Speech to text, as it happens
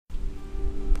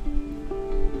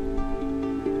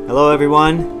Hello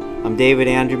everyone, I'm David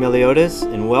Andrew Miliotis,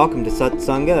 and welcome to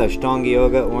Satsanga, Ashtanga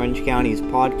Yoga Orange County's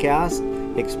podcast,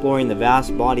 exploring the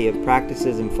vast body of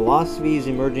practices and philosophies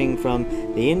emerging from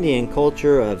the Indian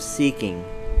culture of seeking.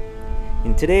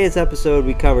 In today's episode,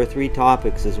 we cover 3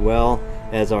 topics as well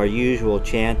as our usual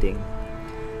chanting.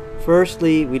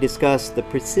 Firstly, we discuss the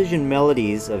precision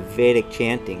melodies of Vedic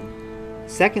chanting.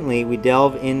 Secondly, we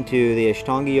delve into the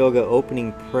Ashtanga Yoga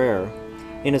opening prayer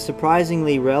in a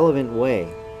surprisingly relevant way.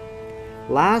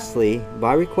 Lastly,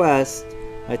 by request,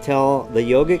 I tell the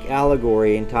yogic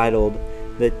allegory entitled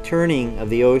The Turning of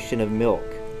the Ocean of Milk.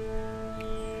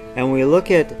 And we look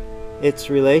at its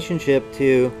relationship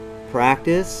to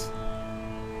practice,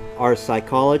 our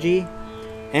psychology,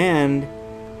 and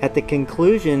at the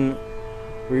conclusion,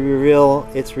 we reveal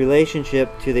its relationship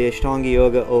to the Ashtanga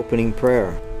Yoga opening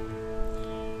prayer.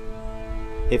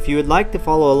 If you would like to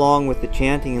follow along with the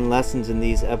chanting and lessons in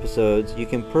these episodes, you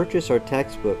can purchase our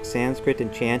textbook, Sanskrit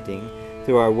and Chanting,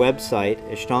 through our website,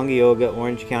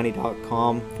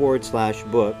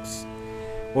 ashtangayogaorangecounty.com/books,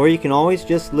 or you can always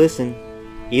just listen.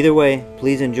 Either way,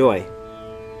 please enjoy.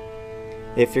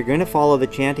 If you're going to follow the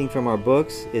chanting from our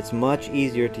books, it's much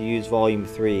easier to use Volume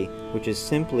 3, which is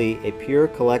simply a pure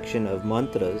collection of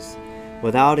mantras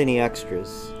without any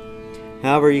extras.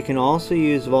 However, you can also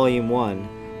use Volume 1,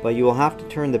 but you will have to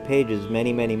turn the pages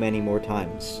many more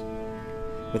times.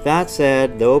 With that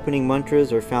said, the opening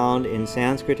mantras are found in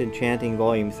Sanskrit and Chanting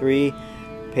Volume 3,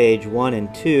 page 1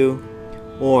 and 2,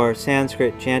 or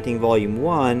Sanskrit Chanting Volume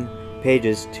 1,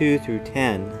 pages 2 through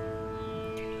 10.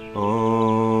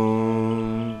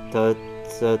 Om Tat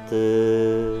Sat.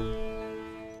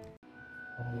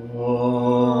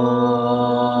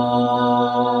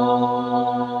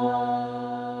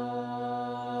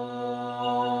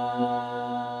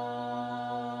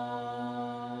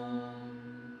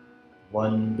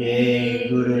 Vande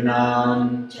Gurunam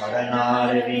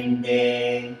Charanarvinde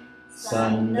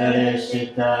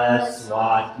Sandarshita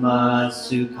Swatma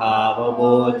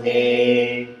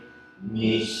Sukhavabodhe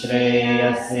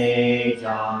Nishreyase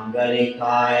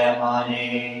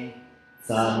Jangarikayamane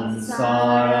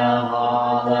Sansara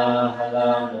Hala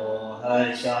Hala Moha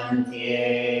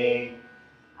Shantye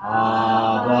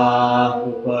Avahu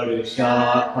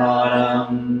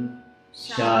Purushakaram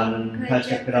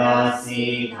Shankhachakrasi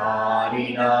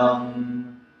Dharinam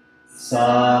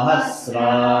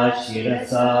Sahasra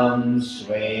Shirasam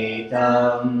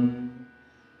Shvetam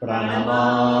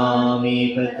Pranamami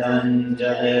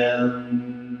Patanjalim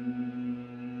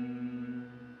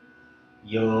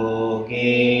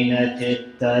Yogena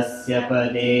Chittasya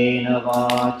Padena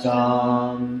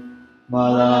Vacham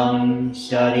Malam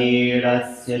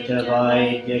Sharirasya Cha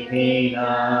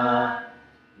Vaidyakena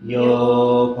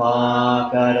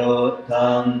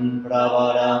Yopakarotam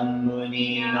Pravaram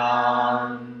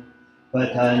Muninam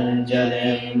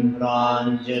Patanjalim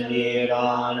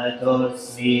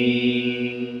Pranjaliranatosmi.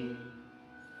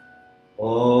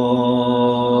 Om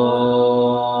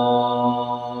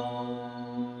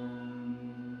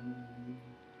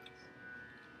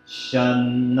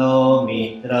Shanno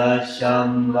Mitra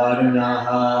Sham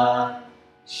Varunaha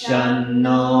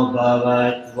Shanno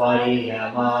Bhavat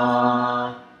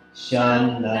Variyama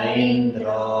Shanna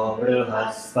Indro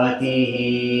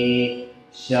Bruhaspatihi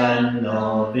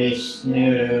Shanno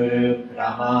Vishnu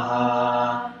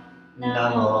Kramaha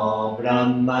Namo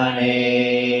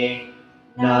Brahmane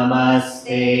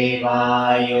Namaste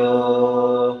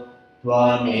Vayo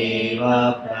Tvameva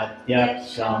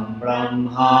Pratyaksham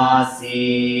Brahmasi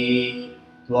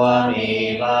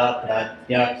Tvameva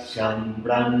Pratyaksham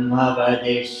Brahma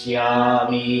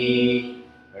Vadishyami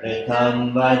Ritam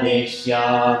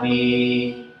Vadishyami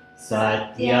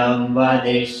Satyam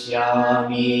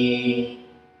Vadishyami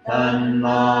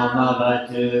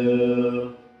Tanmamavatu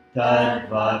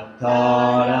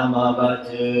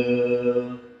Tadvaktaramavatu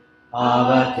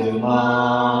Avatu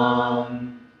Mam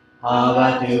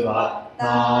Avatu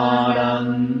Vaktaram.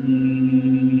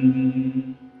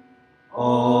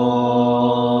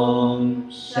 Om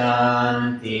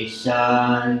Shanti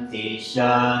Shanti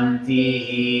Shanti.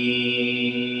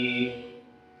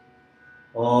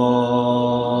 Om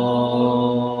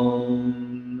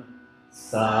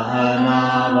Sahana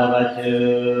Bhavatu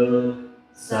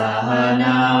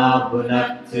Sahana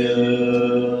Bhunaktu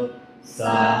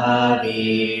Saha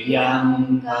Viryam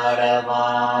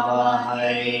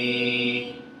Karavavahai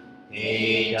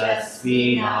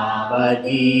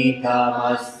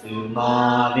Tejasvinavadhitamastu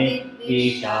ma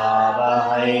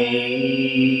vidvishavahai.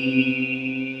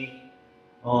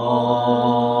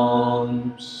 Om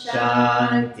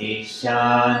Shanti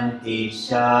Shanti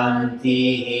Shanti.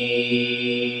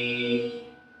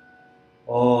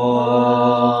 Om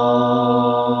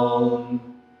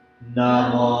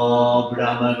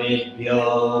ब्रह्मविद्भ्यो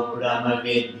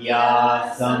ब्रह्मविद्या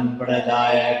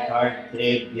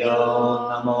सम्प्रदायकर्तृभ्यो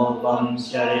नमो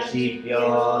वंशर्षिभ्यो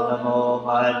नमो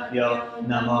महद्भ्यो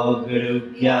नमो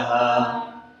गुरुभ्यः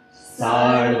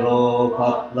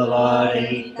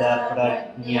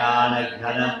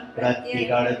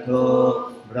सार्वभौमप्रज्ञानघनप्रत्यगर्थो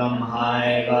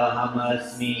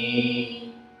ब्रह्मैवाहमस्मि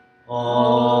ॐ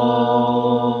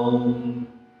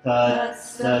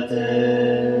तत्सत्.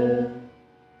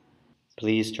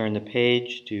 Please turn the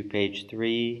page to page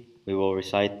 3. We will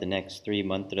recite the next 3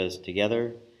 mantras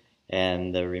together,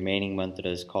 and the remaining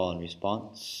mantras call and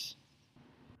response.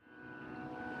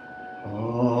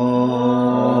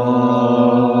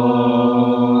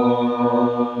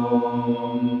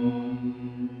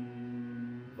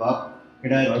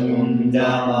 Vakratunda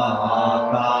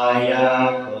Mahakaya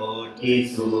Koti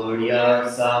Surya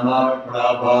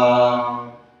Samaprabha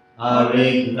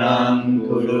Avignam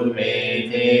Kuru Me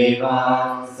Deva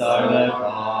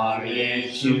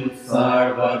Sarvakaryeshu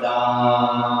Sarvada.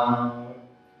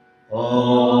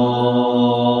 Om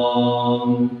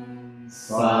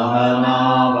Sahana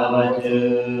Bhavatu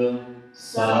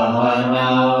Sahana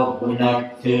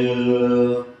Bhunaktu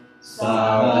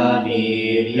Saha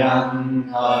Viryam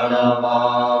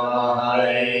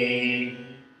Karavavahai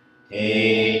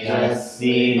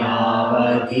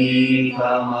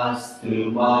Tejasvinavadhitamastu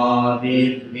ma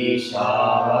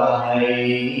vidvishavahai.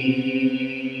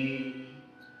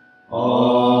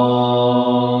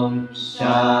 Om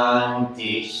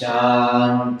Shanti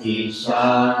Shanti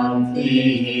Shanti.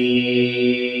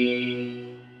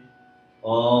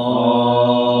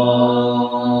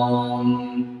 Om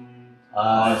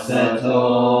Asato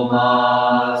ma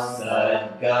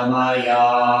Sadgamaya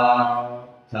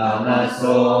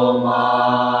Tamaso ma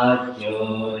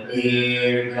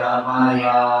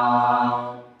Jyotirgamaya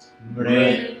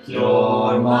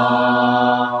Mrityorma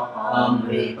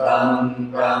Amritam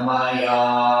Gamaya.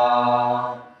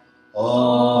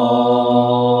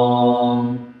 Om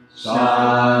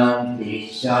Shanti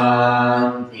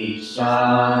Shanti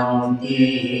Shanti.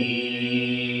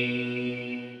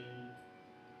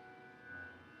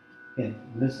 Okay,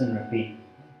 listen, repeat.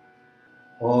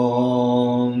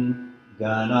 Om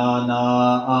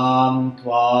Gananaam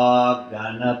Tva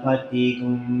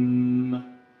Ganapatigum.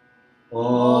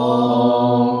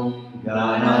 Om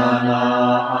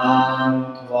Gananaam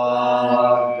Tva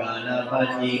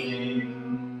Ganapatigum.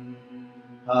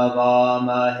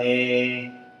 Havamahe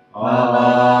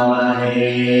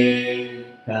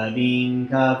Kavim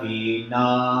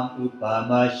Kavinam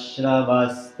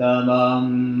Upamashravastamam.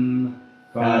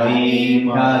 Kavim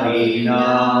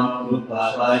Kavinam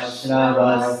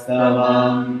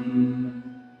Upamashravastamam.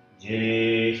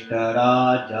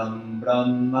 Jeshtarajam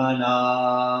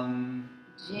Brahmanam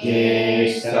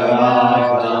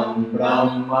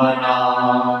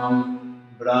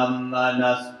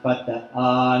Brahmanaspata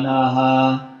anaha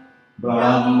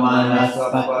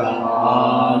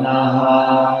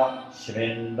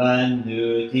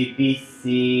Shrinvannuti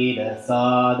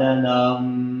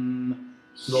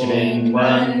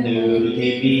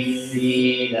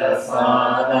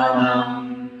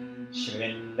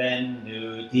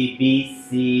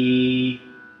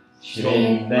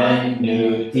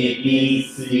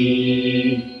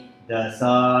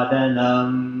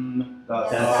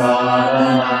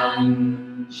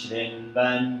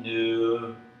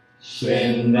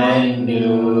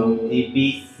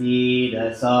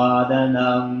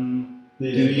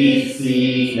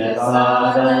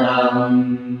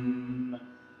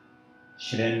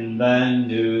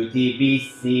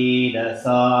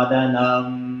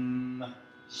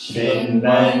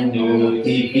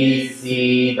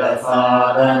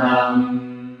sadanam.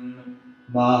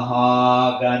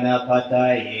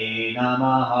 Mahaganapataye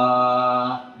Namaha.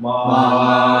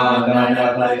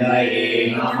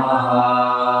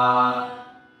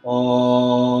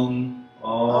 Om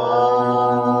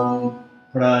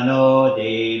Prano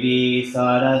Devi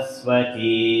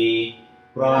Saraswati.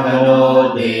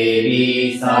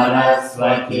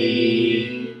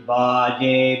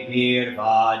 Vajevati.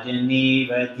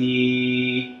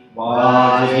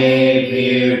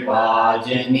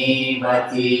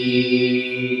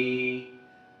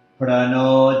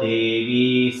 Prano Devi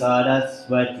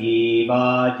Saraswati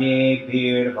Vajevati.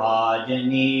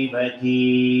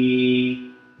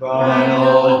 Prano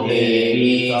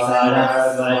Devi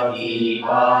Saraswati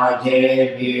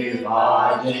Vajevati.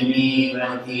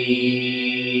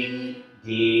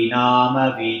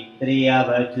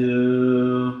 Dhinamavitriyavatu.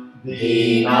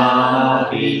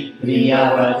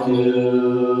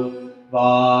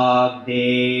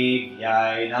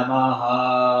 Vagdevyai Namaha.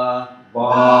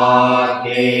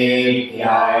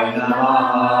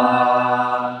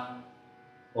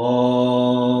 Om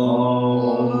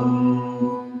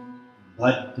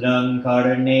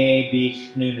कर्णे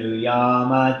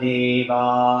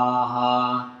विष्णुनुयामदेवाः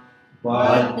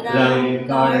भद्रं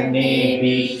कर्णे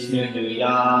विष्णुनुयामदेवाः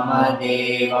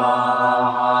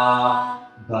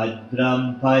भद्रं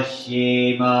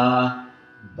पश्येम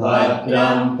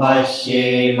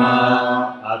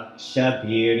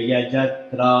अक्षभिर्यजत्राः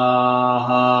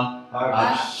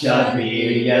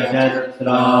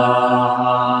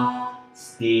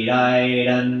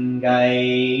स्थिरैरङ्गैः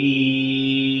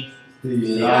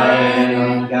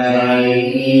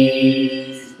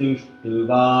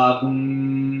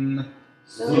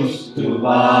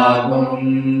सुष्ठुवागुं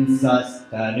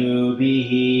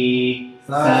सस्तनूभिः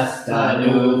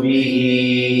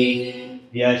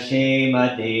व्यशेम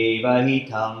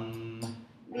देवहितं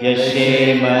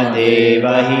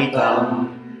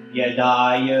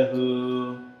यदायुः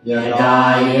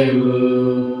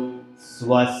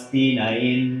स्वस्ति न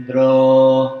इन्द्रो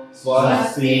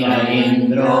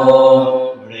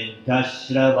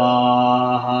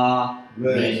वृद्धश्रवाः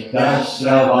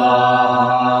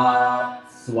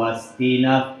स्वस्ति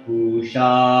नः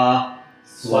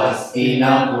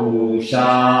पूषा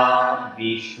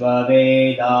विश्ववेदाः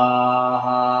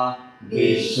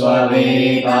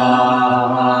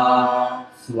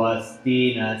स्वस्ति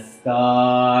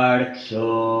नस्तार्क्ष्यो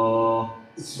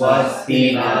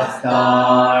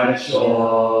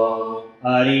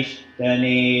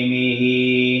अरिष्टनेमिः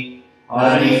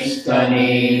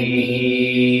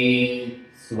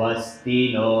स्वस्ति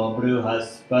नो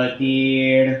बृहस्पतिर्दधातु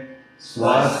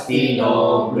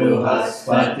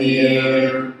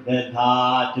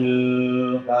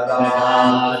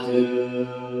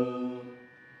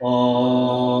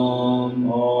ॐ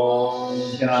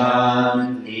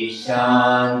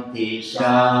शान्ति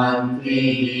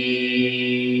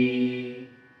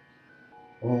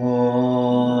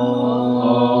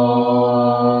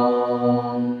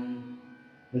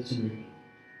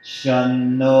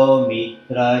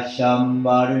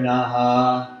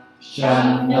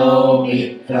शन्नो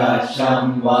मित्रशं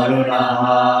वरुणः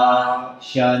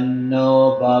शन्नो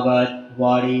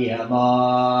भवत्वर्यमा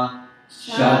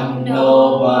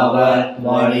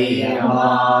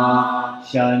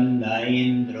शन्न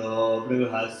इन्द्रो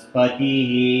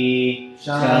बृहस्पतिः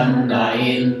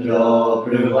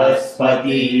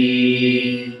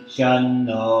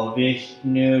शन्नो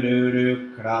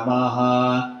विष्णुरुक्रमः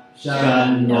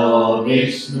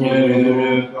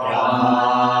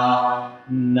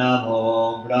नमो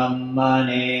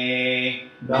ब्रह्मणे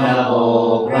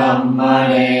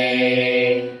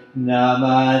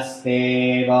नमस्ते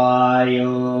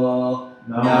वायो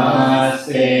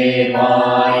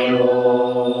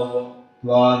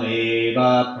त्वमेव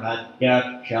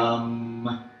प्रत्यक्षं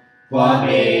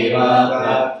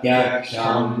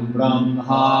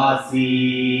ब्रह्मासि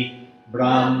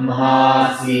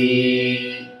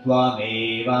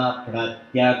त्वमेव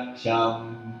प्रत्यक्षं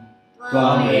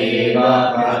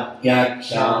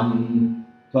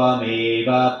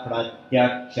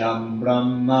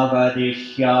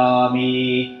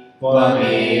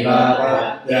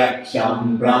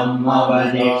ब्रह्म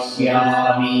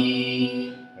वदिष्यामि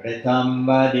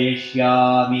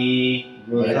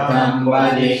ऋतं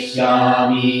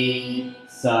वदिष्यामि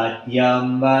सत्यं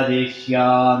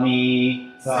वदिष्यामि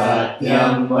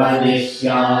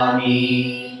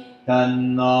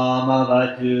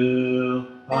तन्मामवतु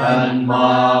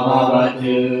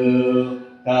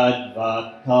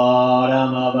तद्वक्तारमवतु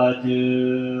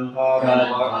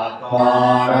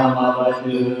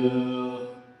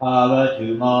अवतु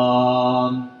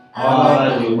माम्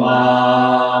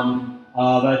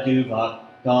अवतु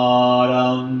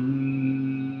वक्तारम्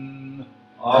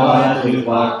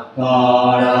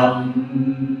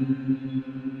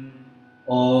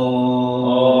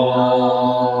ॐ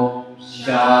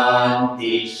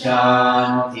शान्ति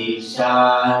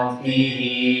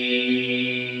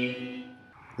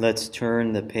Let's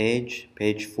turn the page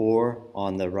 4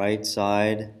 on the right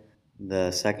side,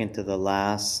 the second to the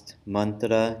last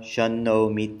mantra,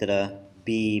 Shanno Mitra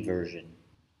B version.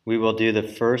 We will do the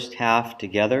first half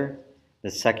together,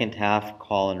 the second half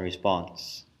call and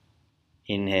response.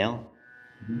 Inhale.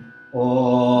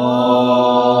 Om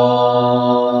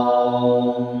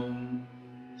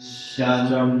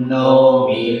Shanno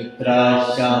Mitra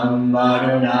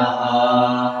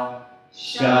Varunah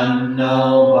Shanno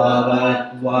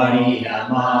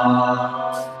Bhavatvariyama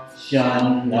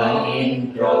Shanno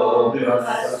Indro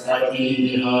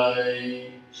Brihaspatiः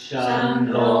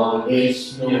Shanno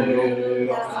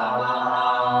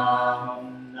Vishnurukramaः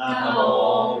Namo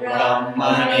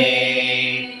Brahmane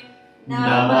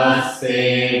Namaste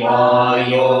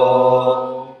Vayo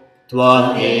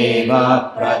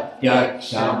Tvameva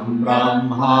Pratyaksham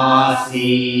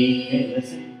Brahmasi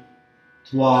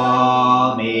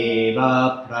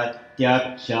Tvameva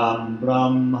pratyaksham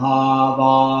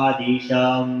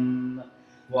brahmavadisham.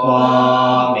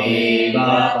 Tvameva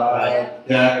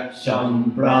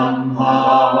pratyaksham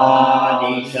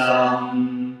brahmavadisham.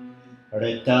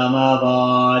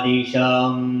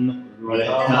 Ritamavadisham.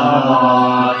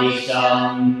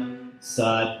 Ritamavadisham.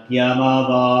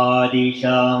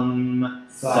 Satyamavadisham.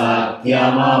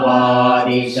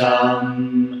 Satyamavadisham.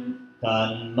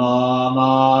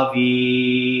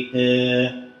 Tanmamavit.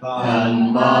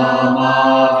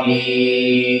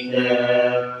 Tanmamavit.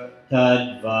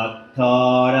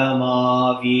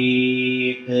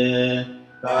 Tadvaktaramavit.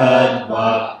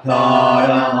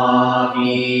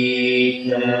 Tadvaktaramavit.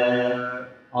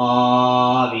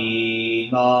 Avimam.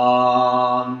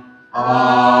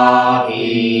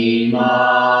 Avimam.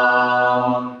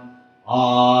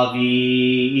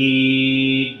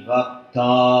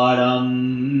 Avidvaktaram.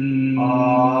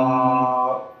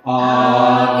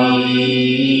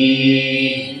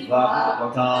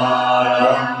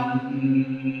 Avidvaktaram.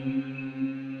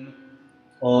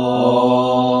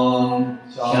 Om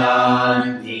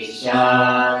Shanti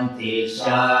Shanti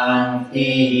Shanti.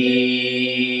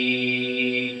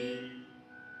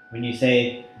 When you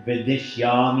say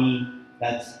Vidishyami,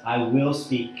 that's I will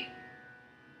speak.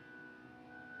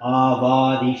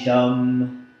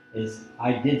 Avadisham is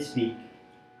I did speak.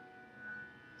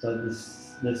 So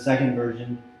this the second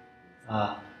version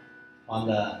on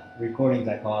the recordings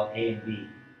I call it A and B.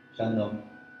 Shandom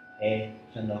A,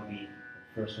 Shandom B.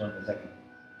 The first one, the second.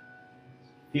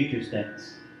 Future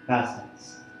tense, past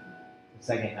tense. The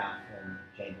second half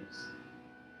changes.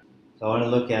 So I want to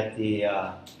look at the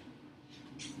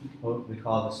what we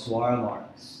call the swara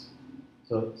marks.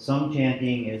 So some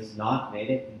chanting is not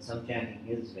Vedic and some chanting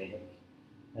is Vedic.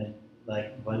 And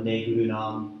like Vande Guru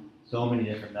Nam, so many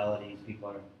different melodies people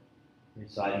are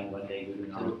reciting Vande Guru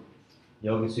Nam.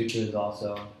 Yoga Sutras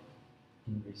also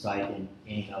can recite in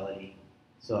any melody.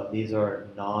 So these are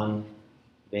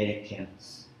non-Vedic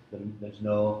chants. There's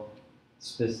no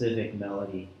specific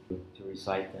melody to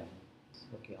recite them.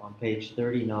 Okay, on page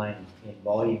 39, in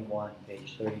volume 1,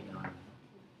 page 39.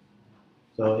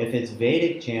 So if it's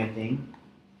Vedic chanting,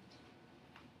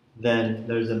 then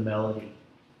there's a melody.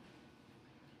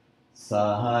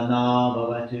 Sahana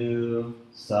bhavatu,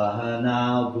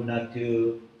 sahana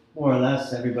bhunaktu. More or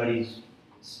less, everybody's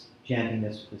chanting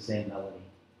this with the same melody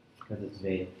because it's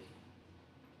Vedic.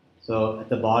 So at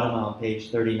the bottom on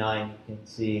page 39, you can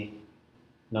see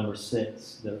number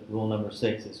 6. The rule number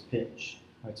 6 is pitch.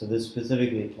 Right, so this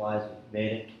specifically applies with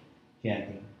Vedic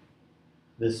chanting.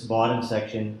 This bottom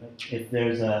section, if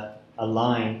there's a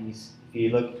line, if you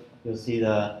look, you'll see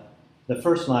the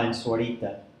first line,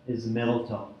 Swarita, is the middle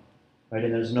tone, right?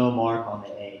 And there's no mark on the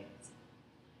A.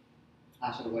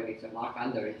 So when it's a mark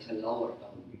under, it's a lower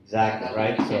tone. Exactly,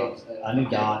 right? So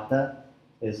Anudatta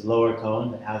is lower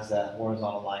tone that has the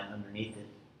horizontal line underneath it.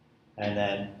 And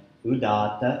then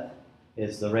Udatta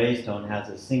is the raised tone, has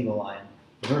a single line,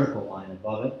 vertical line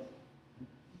above it.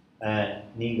 And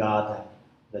Nigata,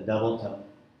 the double tone.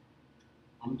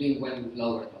 I'm doing well with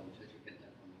lower tones, as you can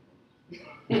tell from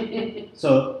my voice.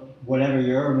 So whatever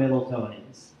your middle tone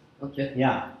is. Okay.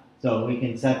 Yeah. So we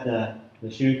can set the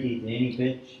Shruti to any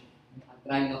pitch. I'm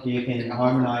trying not to You can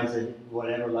harmonize it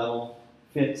whatever level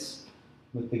fits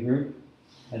with the group.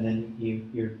 And then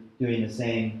you're doing the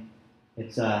same.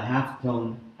 It's a half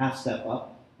tone, half step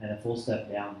up and a full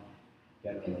step down,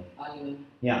 generally.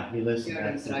 Yeah, you listen,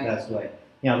 that's the best way.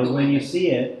 Yeah, but when you see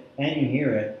it and you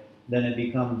hear it, then it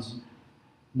becomes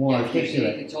more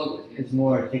articulate. It's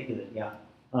more articulate, yeah.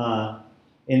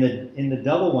 In the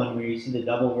double one, where you see the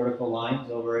double vertical lines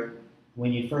over it,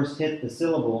 when you first hit the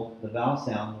syllable, the vowel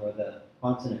sound, or the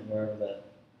consonant, wherever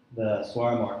the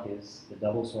swara mark is, the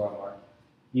double swara mark,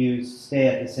 you stay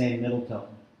at the same middle tone,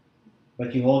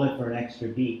 but you hold it for an extra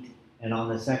beat, and on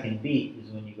the second beat is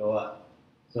when you go up.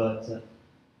 So it's a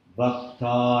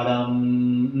Bhaktaram.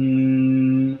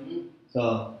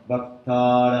 So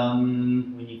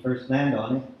Bhaktaram, when you first land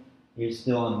on it, you're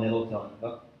still on middle tone.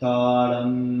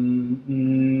 Bhaktaram.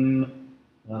 And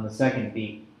on the second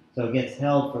beat. So it gets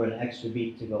held for an extra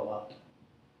beat to go up.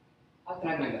 I'll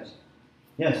try my best.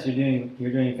 Yes, you're doing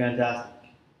fantastic.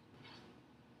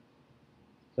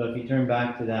 So if you turn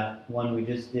back to that one we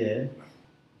just did,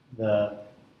 the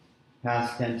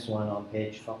past tense one on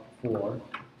page 4,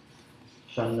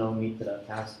 Shanno Mitra,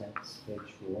 past tense,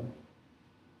 page 4.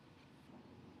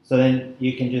 So then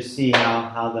you can just see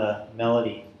how the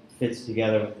melody fits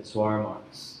together with the swara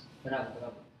marks.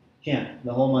 Chant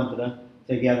the whole mantra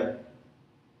together.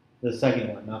 The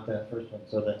second one, not the first one.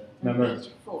 So remember,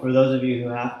 for those of you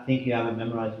who think you have it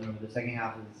memorized, remember the second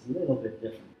half is a little bit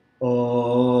different.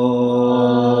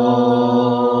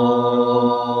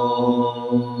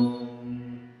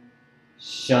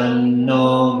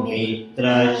 Shanno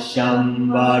Mitra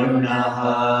Shamvarunah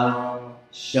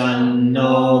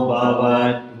Shanno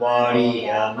Bhavat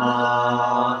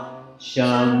Variyama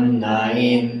Shanna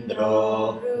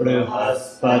Indro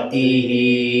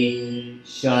Bruhaspatihi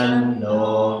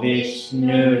Shanno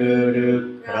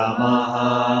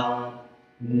Vishnurukramaha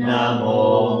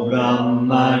Namo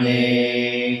Brahmane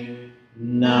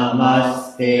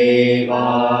Namaste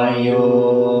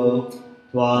Vayo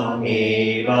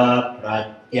Tvameva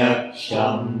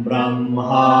Pratyaksham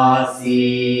Brahmasi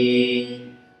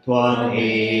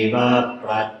Tvameva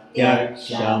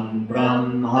Pratyaksham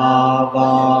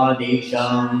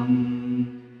Brahmavadisham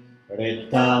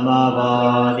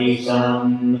Ritamavadisham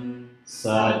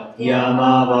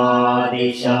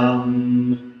Satyamavadisham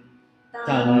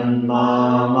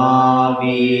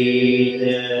Tanmamavid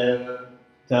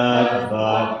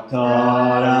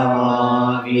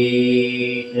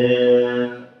Tadbhaktaramavid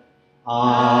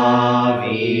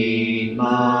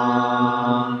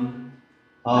Avidmam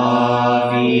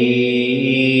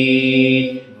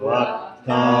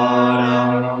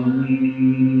Avidvaktaram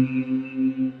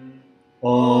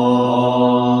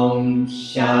Om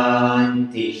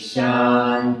Shanti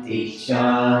Shanti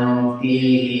Shanti.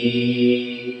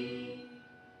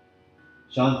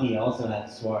 Shanti also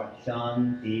has swar.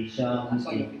 Shanti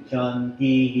Shanti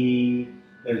Shanti.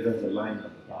 There's a line at the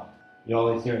top. You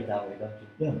always hear it that way, don't you?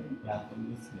 Yeah. Yeah.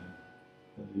 I'm listening.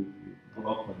 Then you go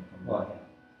up and come Oh, down. yeah.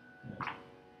 Yeah.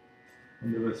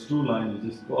 When there is two lines, you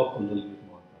just go up a little bit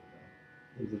more.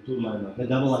 There's a two line. The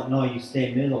double line, no, you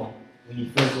stay middle. When you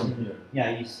first From here.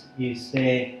 yeah, you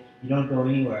stay, you don't go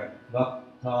anywhere.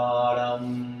 Vaktaram.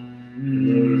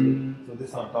 So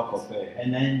this on top of A.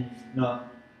 And then, no,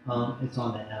 it's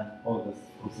on the M. Oh, this.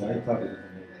 Okay, I thought it was an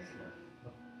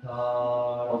A.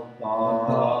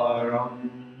 Vaktaram.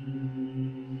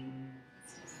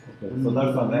 Okay, so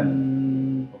that's on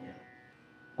M. Okay.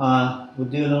 We'll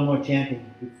do a little more chanting,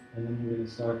 and then we're going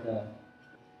to start a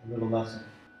little lesson.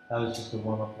 That was just a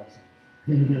warm-up lesson.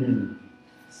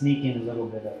 Sneak in a little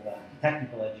bit of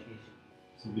technical education.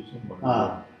 So which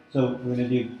one? So we're going to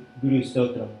do Guru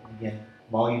Stotra again,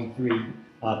 volume 3,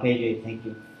 page 8. Thank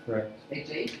you. Correct. Page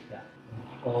 8? Yeah.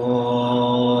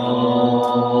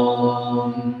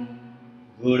 Om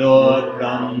Gurur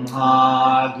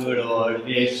Brahma Gurur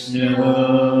Vishnu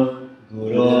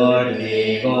Gurur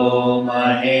Devo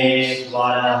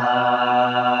Maheshwaraha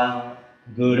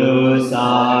Guru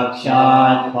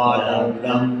Sakshat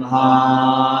Parabrahma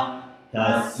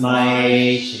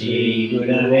Tasmai Shri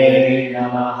Gurave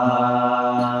Namaha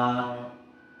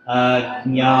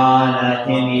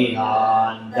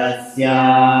Ajnanatimidandasya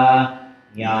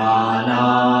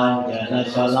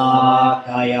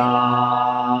Jnananjanashalakaya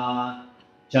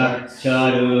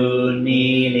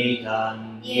Chakshurunmilitam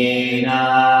Yena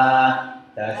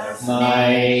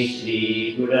Tasmai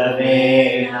Shri Gurave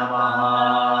Namaha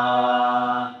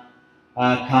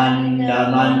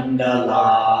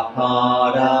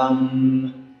Akhandamandalakaram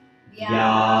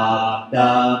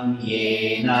Vyaptam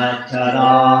Yena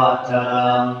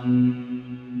Characharam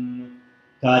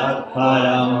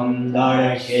Tatparam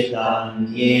Darshitam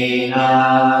Yena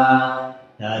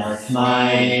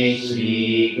Tasmai Shri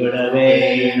Gurave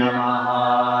Namaha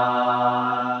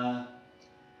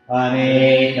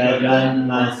Aneka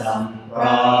Janma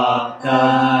Samprapta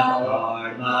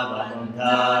Karma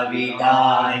Bandha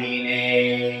Vidahine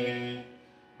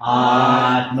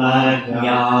Atma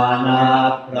Jnana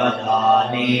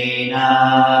Pradhanena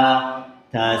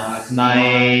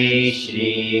Tasmai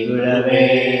Shri Gurave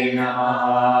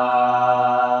Namaha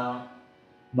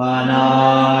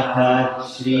Manathat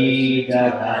Shri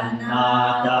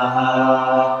Jagannatha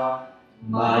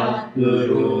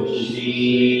Madguru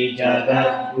Shri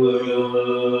Jagadguru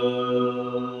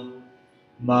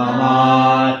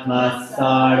Mamatma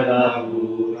Sarva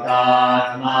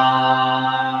Bhutatma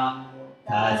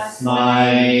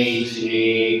Tasmai Shri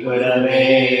Gurave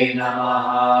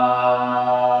Namaha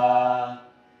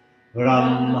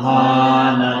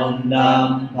Brahmanandam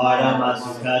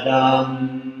Paramasukadam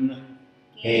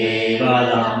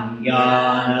Kevalam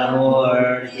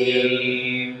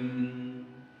Jnanamurtim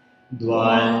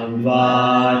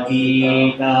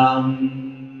Dvandvatitam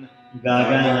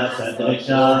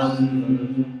Gaganasadrisham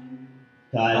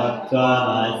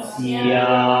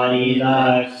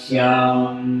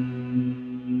Tattvamasyadilaksham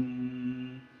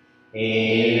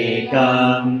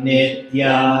Ekam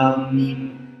Nityam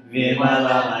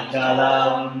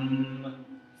Vimalamachalam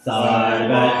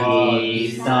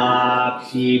Sarvati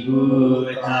Sakshi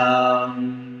Bhutam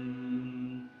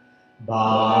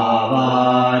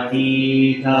Bhavat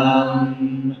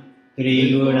Atitam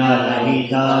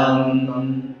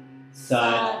Trigunarahitam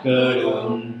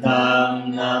Satgurum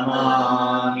Tam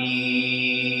Namami.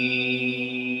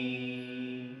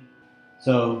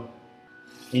 So,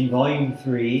 in volume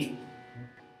 3,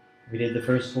 we did the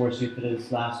first 4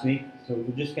 sutras last week, so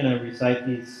we're just going to recite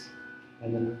these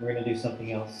and then we're going to do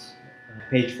something else.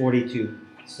 Page 42,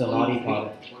 Samadhi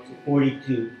Pada.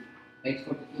 42. Page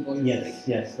 42, volume Yes,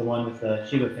 yes, the one with the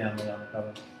Shiva family on the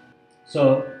cover.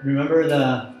 So remember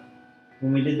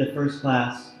when we did the first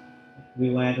class, we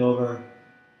went over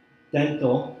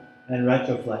dental and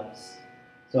retroflex.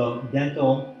 So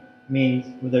dental means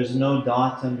there's no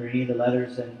dots underneath the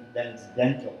letters, and then it's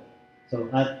dental. So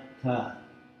atta,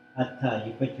 atta,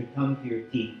 you put your tongue to your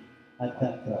teeth.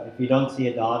 Atta. If you don't see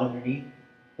a dot underneath,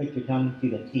 put your tongue to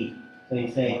the teeth. So you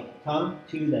say tongue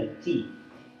to the teeth,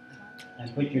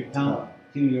 and put your tongue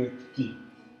to your teeth.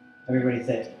 Everybody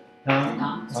say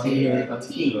tongue to your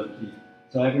teeth.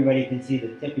 So everybody can see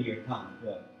the tip of your tongue.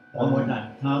 One more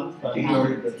time. Tongue to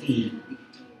your teeth. You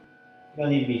don't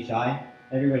need to be shy.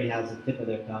 Everybody has the tip of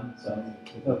their tongue, so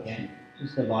it's okay.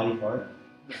 Just the body part.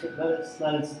 Let it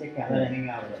stick out. Let it hang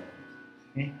out a little.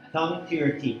 Okay? Tongue to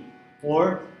your teeth.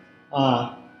 Or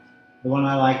the one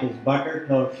I like is butter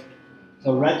toast.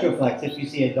 So retroflex. If you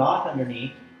see a dot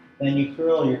underneath, then you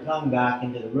curl your tongue back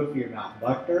into the roof of your mouth.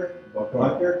 Butter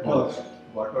toast.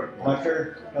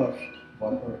 Butter toast.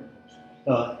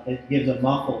 So it gives a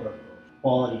muffled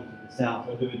quality to the sound.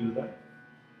 How do we do that?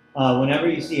 Whenever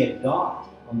you see a dot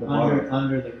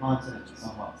under the consonants,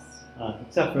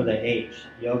 except for the H,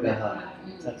 yoga,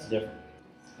 that's different.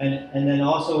 And then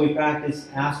also we practice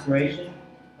aspiration,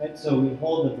 right? So we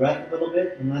hold the breath a little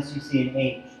bit unless you see an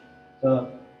H.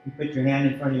 So you put your hand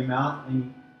in front of your mouth and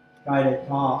you try to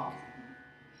talk.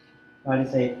 Try to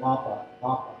say papa,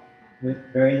 papa, with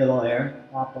very little air.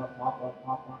 Papa, papa,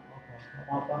 papa,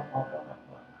 papa, papa, papa.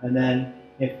 And then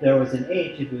if there was an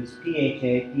H, if it was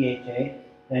PHA, PHA,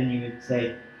 then you would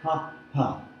say ha,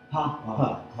 ha, ha,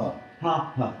 ha, ha,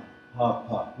 ha, ha, ha,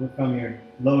 ha, from your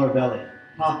lower belly.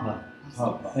 Ha, ha,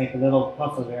 ha. Make a little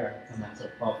puff of air from that.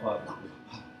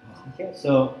 Okay,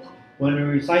 so when we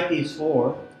recite these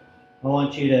 4, I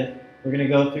want you to, we're going to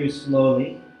go through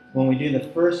slowly. When we do the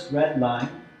first red line,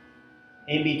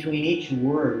 in between each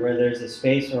word where there's a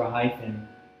space or a hyphen,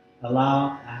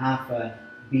 allow a half a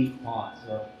beat pause,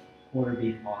 or quarter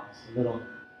beat pause. A little,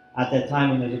 at that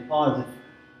time when there's a pause, if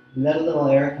you let a little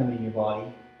air come in your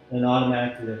body, then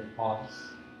automatically there's a pause.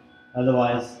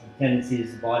 Otherwise, the tendency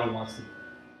is the body wants to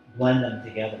blend them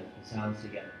together, the sounds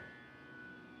together.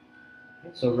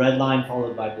 Okay, so red line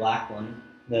followed by black line.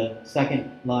 The second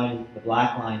line, the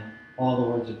black line, all the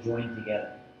words are joined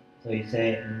together. So you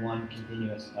say it in one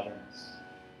continuous utterance.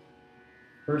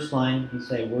 First line, you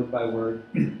say word by word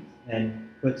and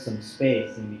put some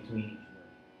space in between each word.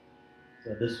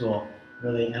 So this will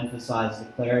really emphasize the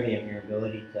clarity of your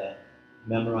ability to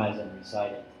memorize and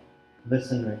recite it.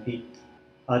 Listen, repeat.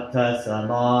 Atta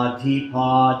samadhi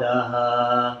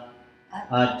padaha.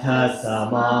 Atta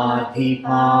samadhi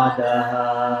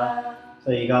padaha. So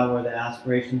you got where the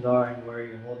aspirations are and where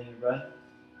you're holding your breath,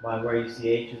 by where you see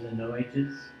H's and no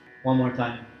H's. One more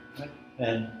time.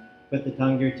 And put the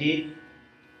tongue to your teeth.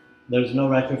 There's no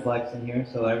retroflex in here,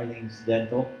 so everything's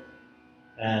dental.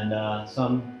 And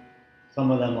some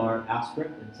of them are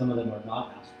aspirate and some of them are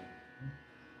not aspirate.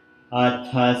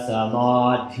 Atta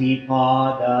samadhi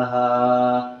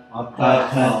padaha. Atta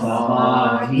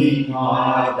samadhi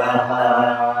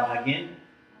padaha. Again.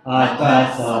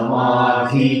 Atta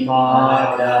samadhi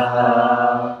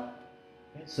padaha.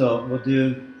 Okay, so we'll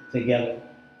do together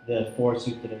the 4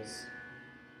 sutras,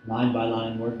 line by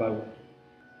line, word by word.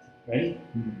 Ready?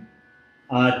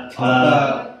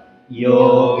 Atta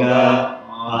yoga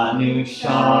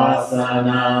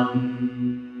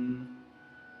anushasanam.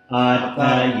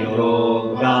 Atta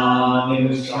yoga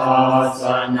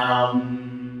anushasanam.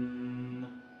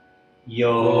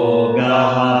 Yoga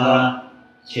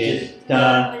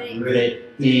chitta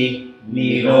vritti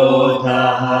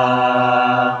nirodhaha.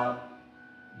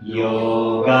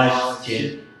 Yoga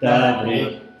chitta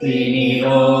vritti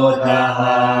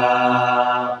nirodhaha.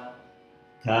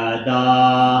 Tada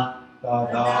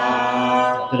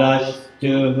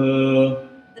drashtuhu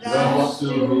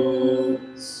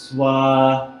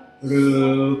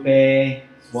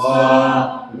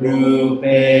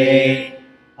swarupe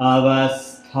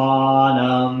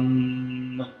avasthanam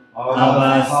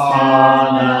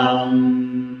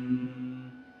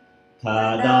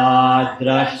tada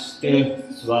drashtu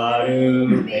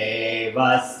swarupe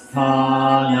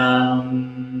avasthanam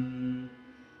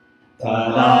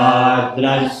tada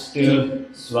drashtu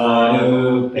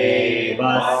Swarupe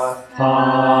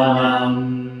Vasthanam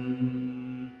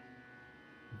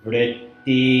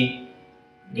Vritti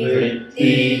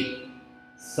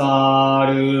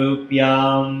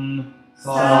Sarupyam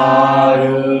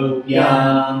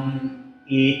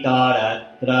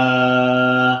Itaratra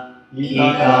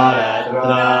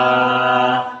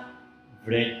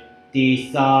Vritti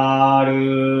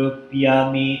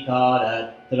Sarupyam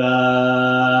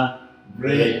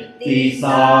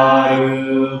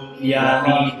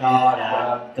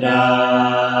Itaratra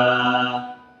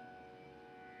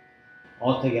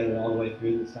All together, all the way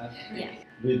through this time? Yes.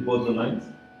 Read both the lines.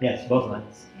 Yes, both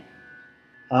lines.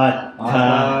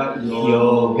 Atha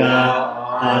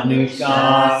Yoga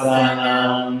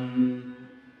Anushasanam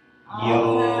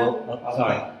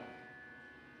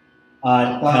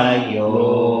Atha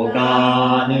Yoga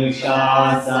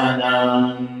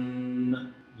Anushasanam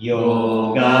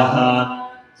Yoga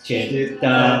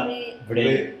Chitta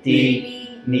Vritti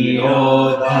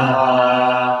Nirodha.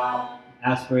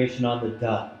 Aspiration on the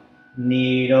da.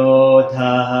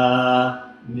 Nirodha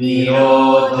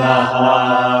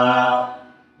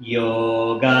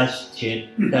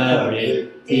Yogaschitta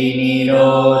Vritti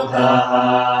Nirodha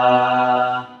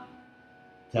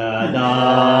Tada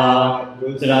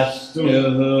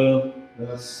Drashtuhu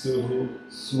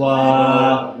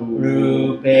Swarupe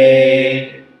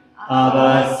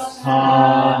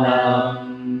Avasthanam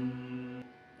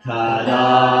Tada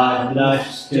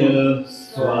Drashtu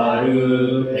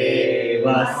Swarupe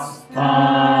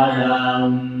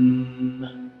Vasthanam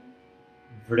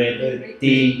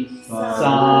Vritti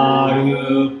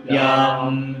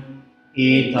Sarupyam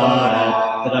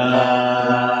Itaratra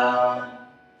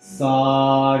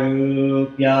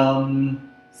Sarupyam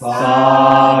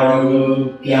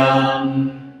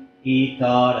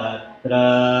Itaratra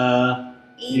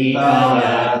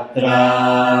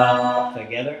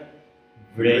Together.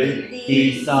 Vritti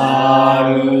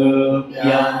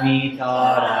Sarupyam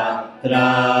Itaratra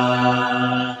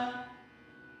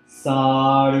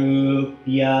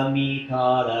Sarupyam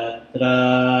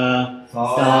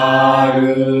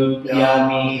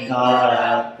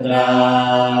Itaratra.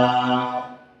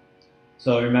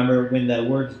 So remember, when the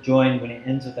words join, when it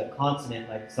ends with a consonant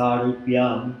like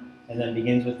sarupyam and then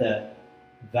begins with a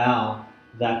vowel,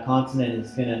 that consonant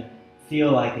is going to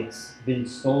feel like it's been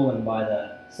stolen by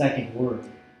the second word.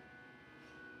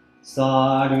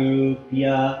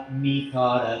 Sarupyam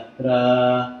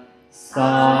Itaratra.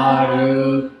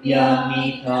 Sarupyam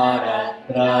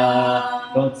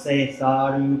Itaratra. Don't say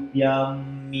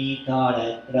Sarupyam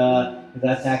Itaratra.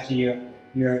 That's actually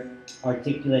you're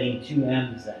articulating two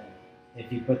M's then. If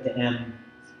you put the M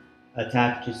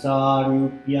attached to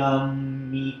Sarupyam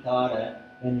Mitara,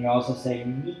 then you're also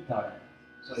saying Mitara.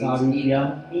 So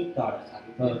Sarupyam Mitara.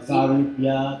 So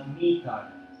Sarupyam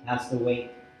Mitara has to wait.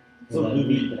 So do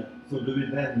we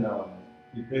then,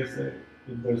 if there's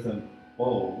an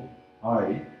O,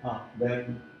 I,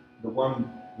 then the one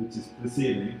which is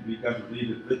preceding, we got to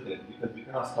read it with it because we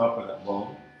cannot stop at a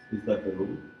vowel. Is that the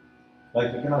rule?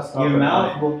 Like we cannot stop your at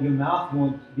mouth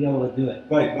won't be able to do it.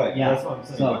 Right. Yeah. That's what I'm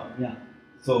saying. So, yeah.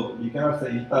 So you cannot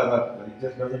say itaratra. It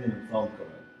just doesn't even sound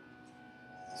correct.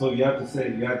 So you have to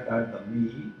say you have to add the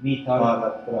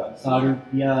Mitaratra. Sarupya.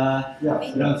 Yeah.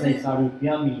 You don't say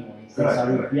Sarupyam anymore. You say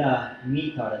Sarupya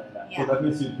Mitaratra. So that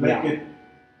means you break it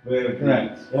where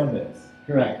the M is.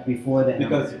 Correct. Before the M.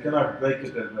 Because you cannot break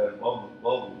it at where vowel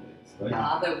is, right?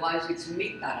 Yeah, otherwise it's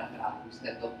mitaratra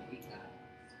instead of itara.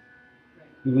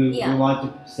 We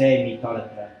want to say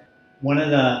Mitaratra. One of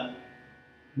the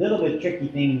little bit tricky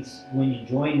things when you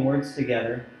join words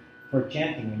together for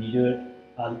chanting, when you do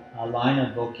a line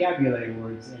of vocabulary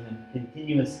words in a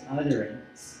continuous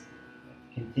utterance,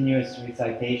 continuous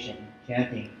recitation,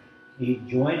 chanting, you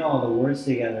join all the words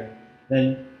together,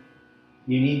 then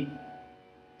you need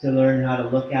to learn how to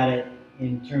look at it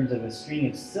in terms of a string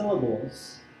of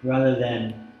syllables rather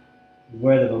than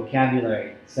where the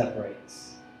vocabulary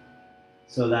separates,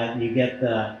 so that you get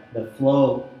the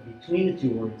flow between the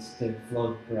two words to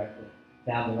flow correctly,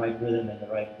 to have the right rhythm and the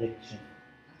right diction.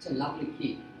 That's a lovely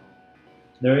key.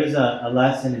 There is a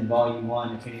lesson in Volume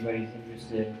 1, if anybody's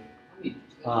interested,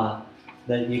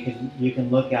 that you can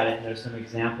look at it, and there's some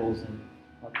examples, and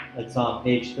it's on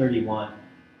page 31.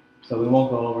 So we won't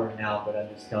go over it now, but I'm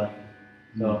just telling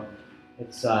you. So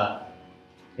it's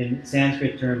in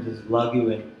Sanskrit terms is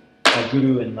lagu and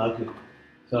guru and lagu.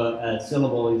 So a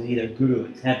syllable is either guru,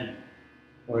 it's heavy,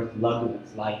 or it's lagu,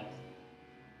 it's light.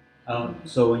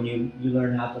 So when you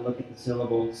learn how to look at the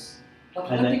syllables. But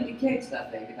what indicates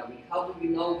that, David? I mean, how do we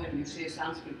know when you say a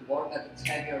Sanskrit word that it's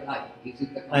heavy or light? Is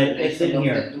it the It's in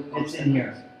here. It's in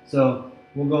here. So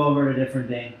we'll go over it a different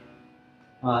day.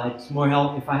 It's more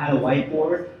help if I had a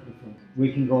whiteboard,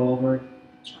 we can go over it.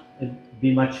 It'd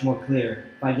be much more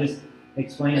clear. If I just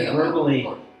explain it verbally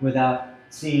without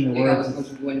seeing the words,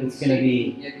 it's going to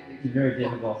be very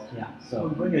difficult. Yeah. So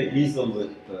We'll bring an easel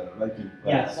with writing.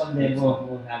 yeah, someday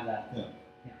we'll have that. Yeah.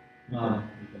 Yeah.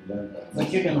 You can learn that.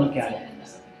 But you can look at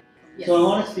it. So I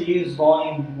want us to use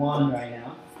volume 1 right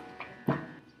now.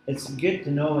 It's good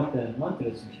to know what the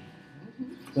mantras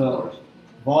mean. So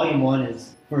volume 1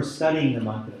 is for studying the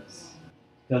mantras,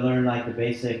 to learn like the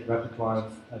basic repertoire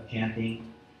of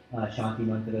chanting, Shanti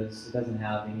mantras. It doesn't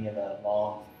have any of the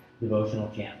long devotional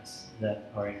chants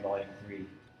that are in volume 3.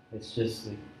 It's just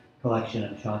the collection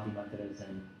of Shanti mantras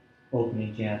and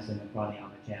opening chants and the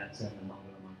pranayama chants and the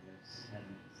mangala mantras and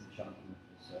some Shanti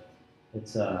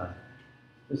mantras. So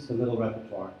it's just a little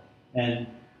repertoire. And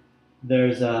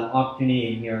there's an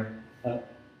opportunity in here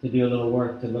to do a little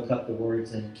work to look up the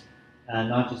words and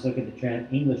not just look at the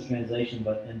English translation,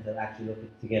 but then to actually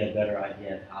look to get a better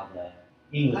idea of how the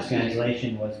English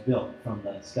translation was built from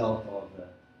the skeletal of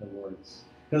the words.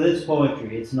 Because it's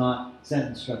poetry, it's not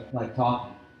sentence structure like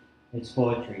talking. It's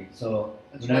poetry. So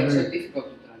that's why it's so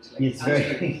difficult to translate. It's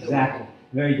very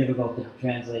very difficult to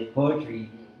translate poetry,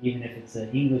 even if it's an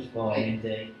English poem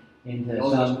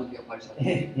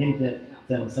into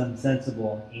some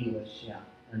sensible English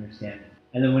understanding.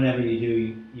 And then whenever you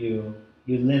do,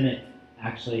 you limit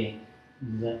actually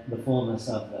the fullness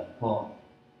of the poem.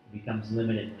 It becomes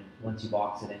limited once you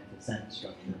box it into sentence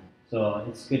structure. So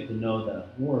it's good to know the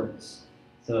words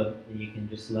so that you can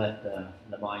just let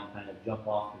the mind kind of jump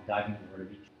off the diving board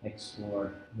of each,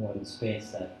 explore more of the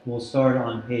space. That we'll start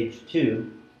on page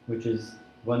 2, which is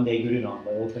Vande Gurunam,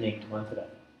 the opening mantra,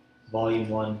 volume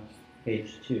 1,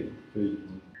 page 2.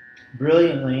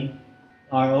 Brilliantly,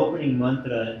 our opening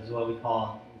mantra is what we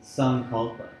call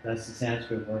Sankalpa. That's the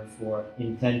Sanskrit word for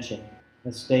intention,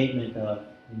 a statement of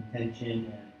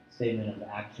intention and statement of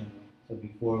action. So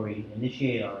before we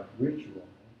initiate our ritual,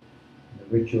 the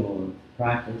ritual of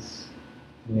practice,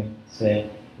 we say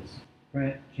this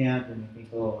chant and we think,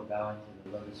 oh, we're bowing to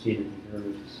the lotus feet of the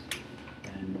gurus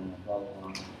and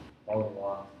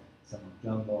Balawa, some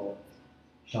jungle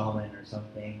shaman or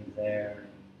something is there. And,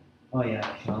 oh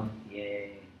yeah, Shanti,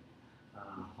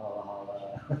 hala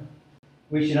hala.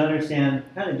 We should understand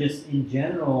kind of just in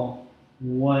general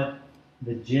what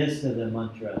the gist of the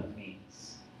mantra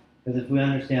means. Because if we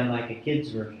understand like a kid's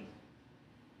version,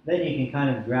 then you can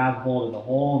kind of grab hold of the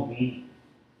whole meaning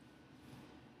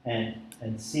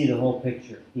and see the whole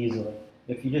picture easily.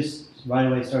 If you just right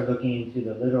away start looking into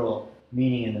the literal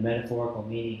meaning and the metaphorical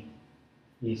meaning,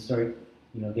 you start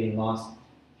getting lost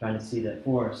trying to see the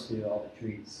forest through all the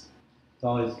trees. It's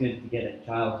always good to get a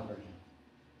child's version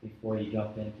before you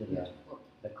jump into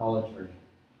the college version.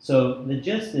 So the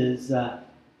gist is that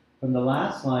from the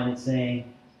last line it's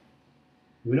saying,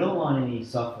 we don't want any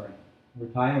suffering. We're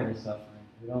tired of suffering.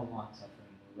 We don't want suffering.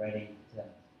 We're ready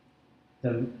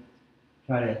to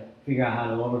try to figure out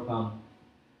how to overcome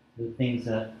the things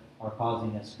that are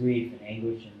causing us grief and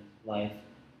anguish in life.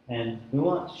 And we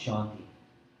want Shanti.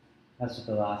 That's what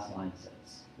the last line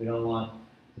says. We don't want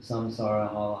the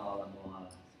samsara, hala hala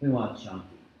moha. We want Shanti.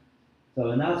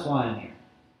 So, and that's why I'm here.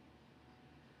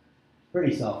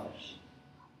 Pretty selfish.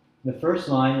 The first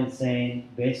line is saying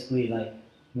basically like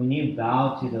when you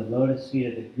bow to the lotus feet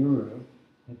of the guru,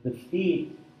 if the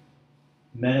feet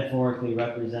metaphorically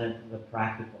represent the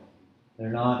practical. They're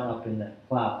not up in the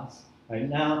clouds. Right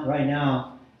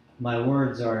now, my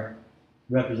words are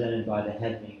represented by the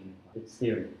head being. It's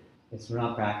theory. We're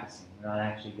not practicing. We're not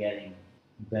actually getting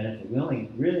benefit. We only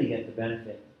really get the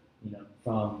benefit,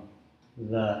 from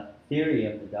the theory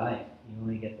of the diet. You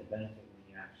only get the benefit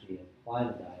when you actually apply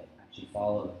the diet, actually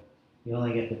follow it. You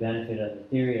only get the benefit of the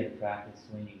theory of the practice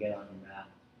when you get on your mat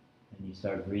and you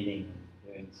start breathing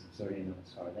and doing some Surya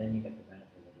Namaskar. Then you get the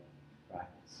benefit of the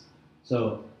practice.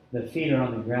 So the feet are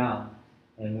on the ground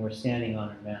and we're standing on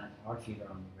our mat. Our feet are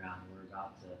on the ground. We're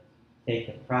about to take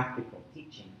the practical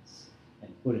teachings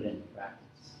and put it into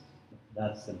practice.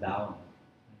 That's the bowing.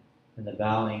 And the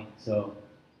bowing, so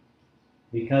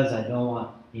because I don't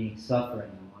want any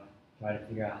suffering, I want to try to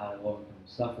figure out how to overcome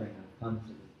suffering. I've come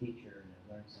to the teacher and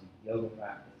I've learned some yoga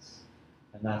practice,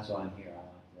 and that's why I'm here.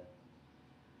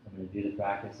 I'm going to do the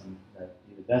practice. I'm going to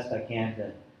do the best I can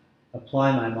to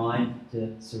apply my mind,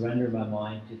 to surrender my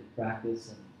mind to the practice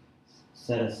and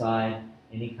set aside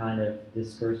any kind of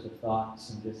discursive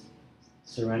thoughts and just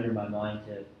surrender my mind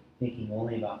to thinking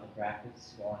only about the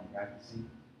practice while I'm practicing,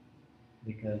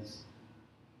 because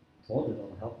I told it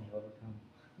it'll help me overcome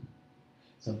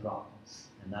some problems,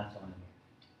 and that's why I'm here.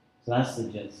 So that's the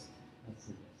gist.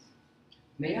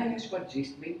 May I ask what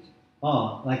gist means?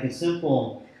 Oh, like a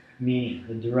simple meaning,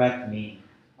 the direct meaning.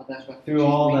 Oh, that's what Through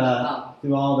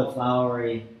all the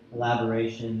flowery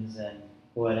elaborations and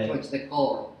what So it's the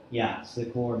core. Yeah, it's the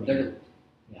core The meaning. root.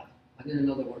 Yeah. I didn't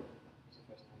know the word. It's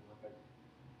the first time I heard it.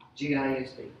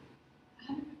 GIST. I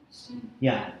have a question.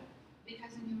 Yeah.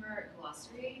 Because in your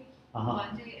glossary, Uh-huh.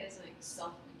 Bande is like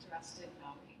self-interested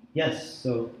knowing. Yes,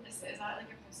 so Is that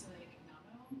like opposed to like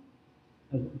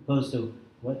nono? opposed to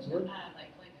what's word?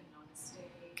 Like a namaste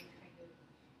kind of.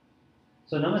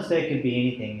 So namaste could be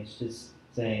anything. It's just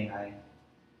saying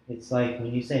it's like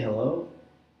when you say hello,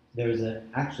 there is,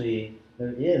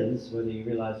 whether you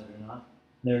realize it or not,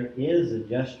 there is a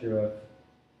gesture of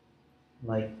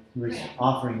like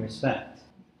offering respect.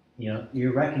 You know,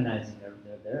 you're recognizing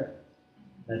they're there.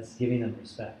 That's giving them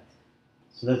respect.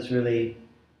 So that's really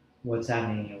what's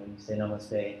happening here when you say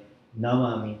namaste.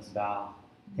 Nama means bow,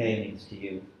 te means to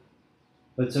you.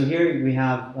 But so here we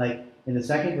have, like, in the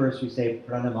second verse we say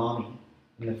pranamami.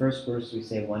 In the first verse we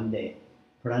say one day.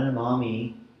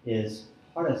 Pranamami is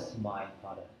parasmai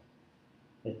pada.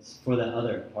 It's for the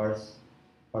other. Parasmai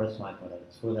pada.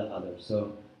 It's for the other.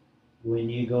 So when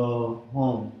you go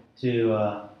home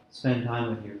to spend time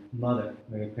with your mother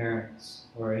or your parents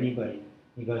or anybody,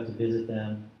 you go to visit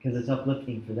them because it's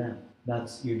uplifting for them.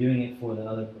 You're doing it for the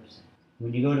other person.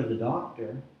 When you go to the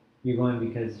doctor, you're going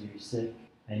because you're sick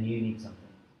and you need something.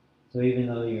 So even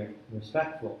though you're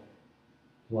respectful,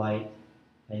 polite,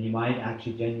 and you might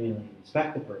actually genuinely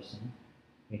respect the person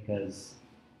because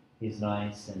he's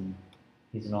nice and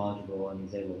he's knowledgeable and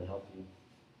he's able to help you.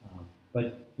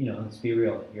 But let's be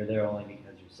real. You're there only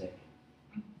because you're sick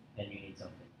and you need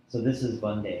something. So this is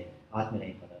Vande,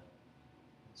 Atmanepada.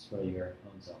 It's for your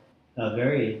own self.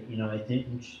 It's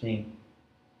interesting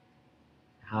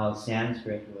how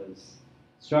Sanskrit was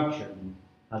structured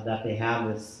and that they have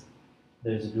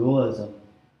there's a dualism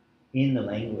in the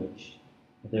language.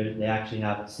 They actually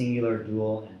have a singular,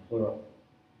 dual, and plural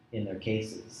in their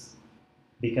cases.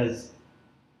 Because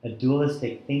a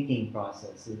dualistic thinking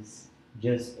process is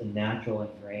just a natural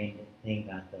ingrained thing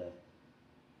that the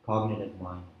cognitive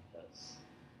mind does.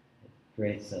 It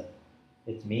creates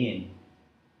it's me and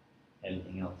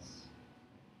everything else.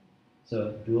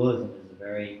 So dualism is a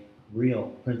very real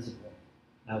principle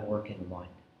at work in the mind.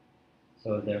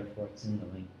 So therefore it's in the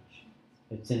language.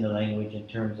 It's in the language in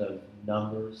terms of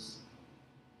numbers,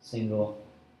 single,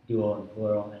 dual, and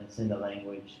plural, and it's in the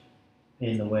language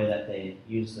in the way that they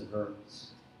use the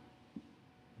verbs.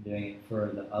 Doing it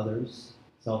for the others,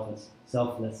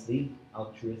 selflessly,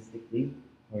 altruistically,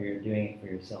 or you're doing it for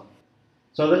yourself.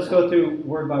 So let's go through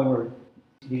word by word.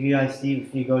 Do you guys see,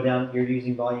 if you go down, you're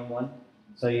using volume 1,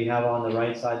 so you have on the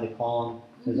right side the column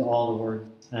says all the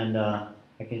words, and I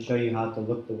can show you how to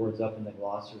look the words up in the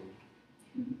glossary.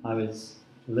 I was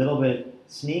a little bit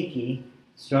sneaky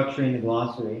structuring the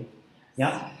glossary.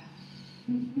 Yeah?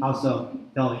 How so?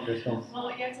 Tell me, Crystal.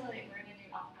 Well, you have to like learn a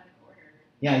new alphabetical order.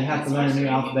 Yeah, you have to learn a new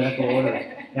alphabetical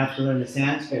order. You have to learn the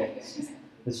Sanskrit,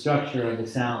 the structure of the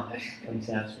sound from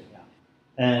Sanskrit. Yeah.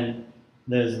 And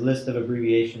there's a list of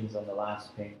abbreviations on the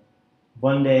last page.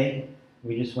 One day,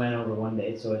 we just went over one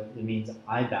day, so it means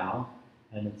I bow,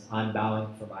 and it's I'm bowing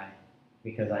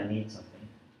because I need something.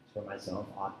 It's for myself,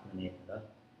 Atmanepada.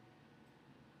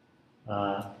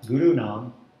 Guru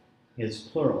Nam is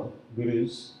plural,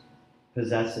 gurus,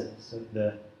 possessive, so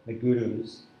the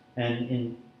gurus. And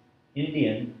in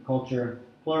Indian culture,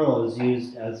 plural is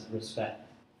used as respect.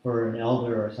 For an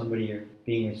elder or somebody you're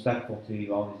being respectful to,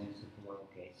 you always use the plural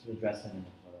case. You address them in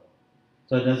the plural.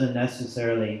 So it doesn't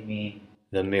necessarily mean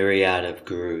the myriad of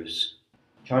gurus.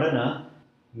 Charana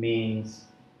means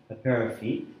a pair of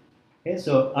feet. Okay,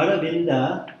 so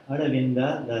Aravinda,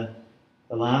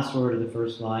 the last word of the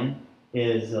first line,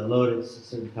 is a lotus, a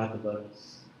certain type of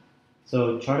lotus.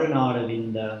 So Charana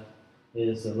Aravinda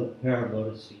is a pair of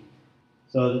lotus feet.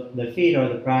 So the feet are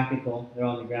the practical, they're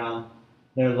on the ground.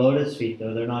 They're lotus feet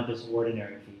though, they're not just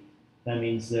ordinary feet. That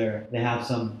means they have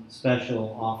some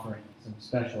special offering, some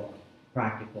special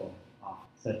practical offering,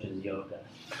 such as yoga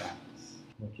practice,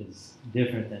 which is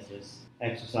different than just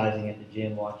exercising at the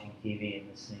gym, watching TV, and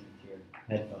listening to your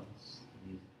headphones.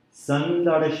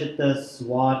 Sandarshita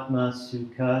swatma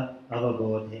sukha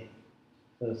avabodhe.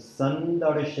 So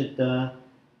sandarshita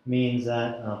means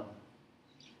that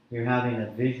you're having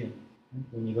a vision.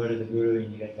 When you go to the guru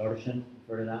and you get darshan, you've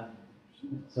heard of that?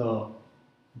 So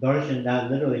darshan,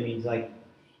 that literally means like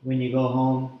when you go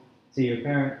home to your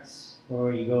parents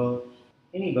or you go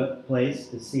any place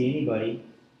to see anybody,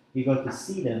 you go to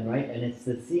see them, right? And it's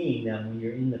the seeing them, when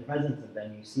you're in the presence of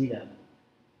them, you see them.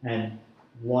 And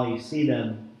while you see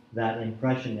them, that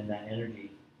impression and that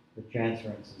energy, the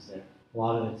transference is there. A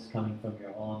lot of it's coming from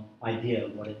your own idea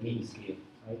of what it means to you,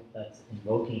 right? That's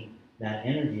invoking that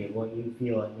energy of what you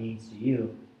feel it means to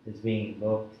you is being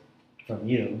invoked from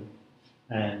you,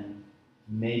 and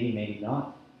maybe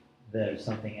not. There's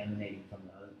something emanating from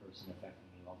the other person affecting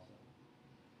you also.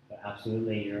 But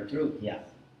absolutely, you're True. Yeah.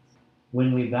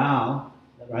 When we bow,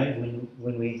 right?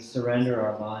 When we surrender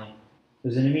our mind,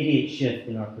 there's an immediate shift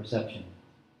in our perception.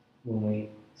 When we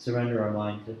surrender our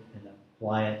mind to, and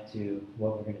apply it to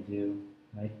what we're going to do,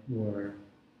 right? We're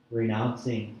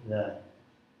renouncing the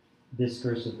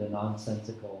discourse of the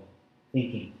nonsensical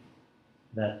thinking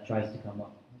that tries to come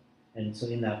up. And so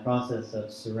in that process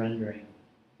of surrendering,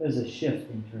 there's a shift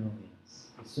internally in us.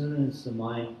 As soon as the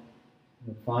mind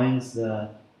finds the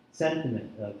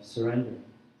sentiment of surrendering,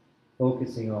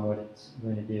 focusing on what it's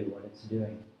going to do, what it's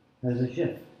doing, there's a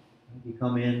shift. You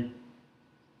come in,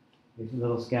 you're a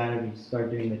little scattered, you start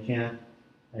doing the chant,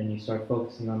 and you start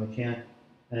focusing on the chant,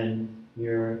 and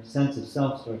your sense of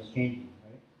self starts changing,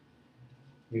 right?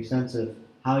 Your sense of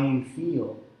how you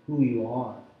feel, who you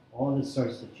are, all this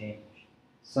starts to change.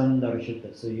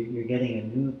 Sandarshita. So you're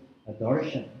getting a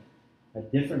darshan, a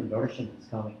different darshan is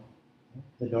coming.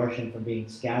 The darshan from being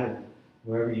scattered,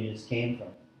 wherever you just came from,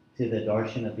 to the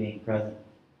darshan of being present.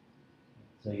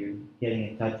 So you're getting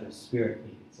in touch with spirit,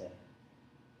 you could say.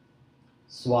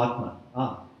 Swatma.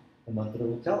 The mantra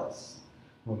will tell us.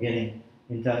 We're getting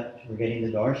in touch, we're getting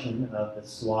the darshan of the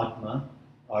swatma,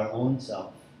 our own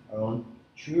self, our own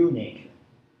true nature,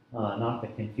 not the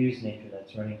confused nature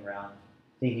that's running around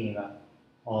thinking about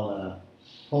all the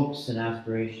hopes and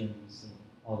aspirations and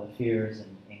all the fears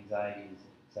and anxieties,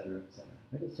 etc., etc.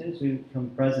 Right? As soon as we become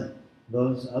present,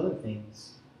 those other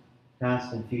things,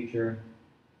 past and future,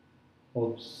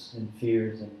 hopes and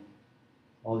fears and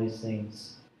all these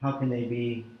things, how can they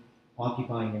be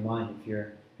occupying your mind if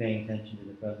you're paying attention to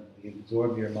the present? You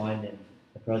absorb your mind in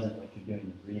the present, what you're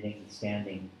doing, the breathing, the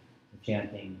standing, the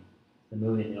chanting, the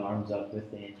moving the arms up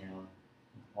with the inhale,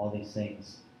 all these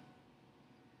things.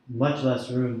 Much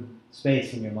less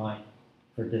space in your mind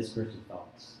for discursive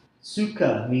thoughts.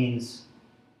 Sukha means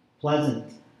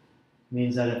pleasant,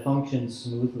 means that it functions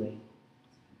smoothly.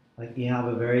 Like you have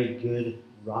a very good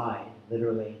ride,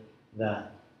 literally the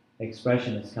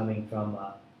expression is coming from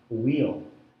a wheel.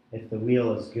 If the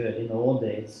wheel is good, in the old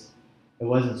days, it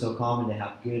wasn't so common to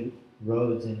have good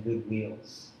roads and good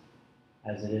wheels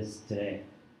as it is today.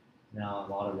 Now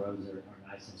a lot of roads are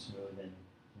nice and smooth and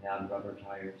they have rubber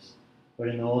tires. But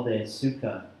in the old days,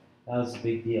 sukha, that was a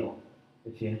big deal.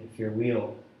 If your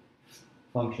wheel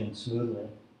functions smoothly,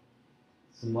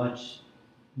 it's a much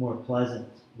more pleasant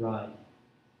ride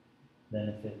than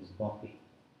if it was bumpy.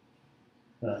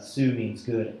 Su means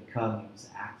good and ka means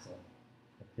axle,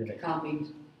 the pivot. Ka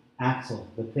means Axle,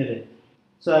 the pivot.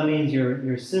 So that means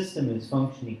your system is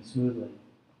functioning smoothly.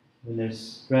 When there's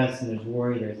stress and there's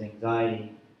worry, there's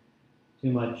anxiety,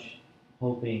 too much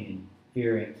hoping and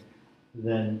fearing,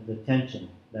 then the tension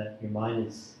that your mind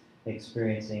is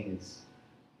experiencing is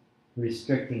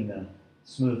restricting the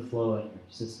smooth flow in your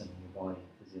system, in your body,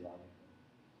 physiologically.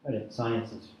 Right?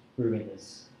 Science has proven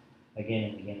this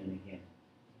again and again and again.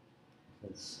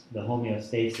 It's the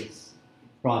homeostasis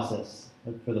process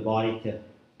for the body to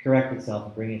correct itself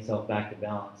and bring itself back to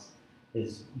balance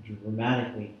is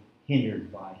dramatically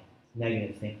hindered by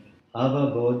negative thinking.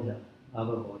 Avabodha,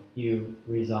 you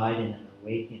reside in an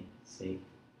awakened state.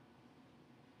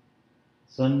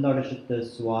 Sandarshita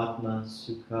swatma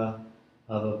sukha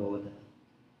avabodha.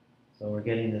 So we're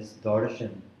getting this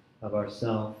darshan of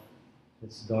ourself,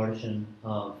 this darshan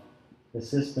of the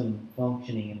system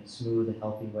functioning in a smooth and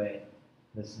healthy way,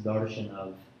 this darshan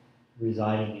of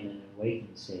residing in an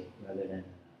awakened state rather than an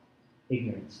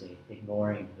ignorant state,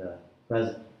 ignoring the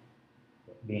present,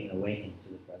 being awakened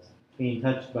to the present. Being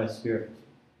touched by spirit.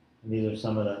 And these are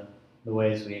some of the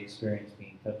ways we experience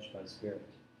being touched by spirit.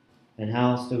 And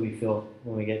how else do we feel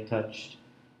when we get touched,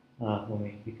 when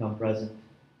we become present,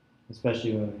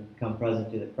 especially when we become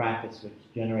present to the practice, which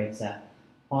generates that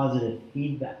positive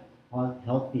feedback,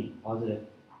 healthy, positive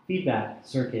feedback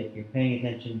circuit. You're paying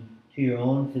attention to your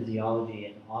own physiology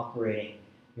and operating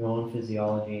your own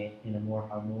physiology in a more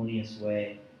harmonious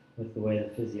way with the way the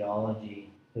physiology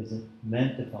is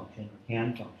meant to function or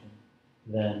can function,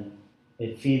 then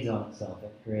it feeds on itself.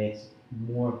 It creates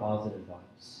more positive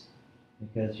vibes.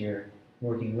 Because you're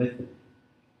working with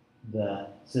the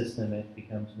system, it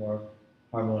becomes more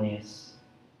harmonious,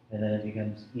 and then it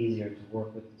becomes easier to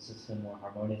work with the system more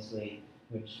harmoniously,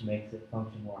 which makes it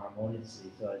function more harmoniously.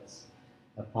 So it's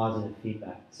a positive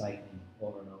feedback cycling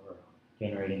over and over,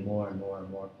 generating more and more and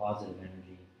more positive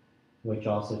energy, which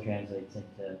also translates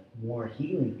into more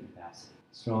healing capacity,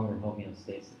 stronger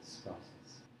homeostasis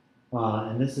process.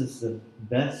 And this is the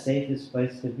best, safest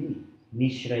place to be.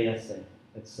 Nishrayase.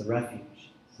 It's the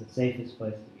refuge. It's the safest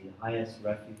place to be, the highest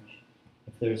refuge.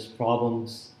 If there's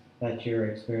problems that you're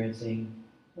experiencing,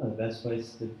 well, the best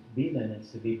place to be then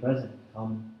is to be present.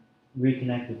 Come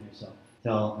reconnect with yourself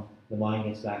till the mind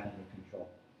gets back under control.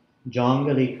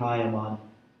 Jangali Kaya Mana.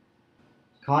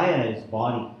 Kaya is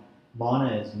body.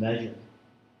 Mana is measure.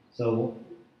 So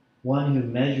one who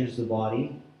measures the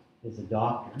body is a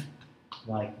doctor,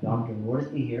 like Dr.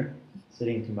 Murthy here,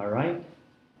 sitting to my right.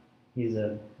 He's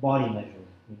a body measurer.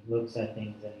 He looks at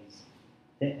things and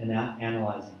he's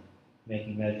analyzing,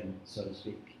 making measurements, so to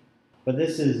speak. But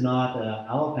this is not an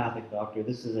allopathic doctor.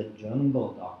 This is a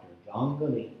jungle doctor,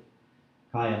 Jangali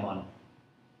Kaya Mana.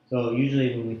 So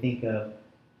usually when we think of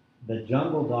the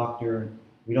jungle doctor,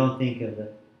 we don't think of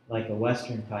like a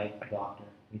Western type doctor.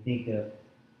 We think of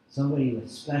somebody with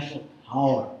special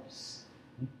powers,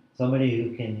 somebody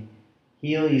who can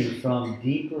heal you from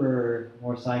deeper,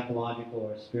 more psychological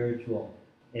or spiritual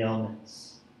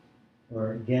ailments,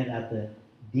 or get at the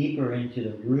deeper into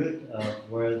the root of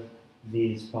where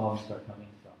these problems are coming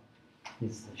from.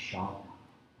 It's the shaman,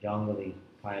 Jangali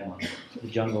Kaya Mana, the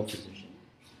jungle physician.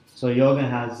 So yoga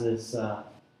has this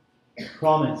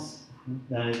promise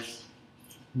that it's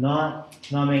not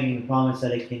making the promise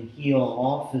that it can heal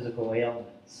all physical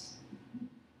ailments.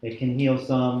 It can heal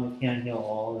some, it can't heal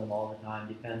all of them all the time,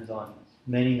 depends on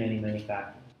many, many, many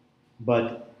factors.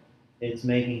 But it's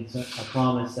making a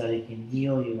promise that it can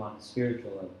heal you on a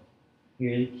spiritual level,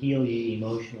 heal you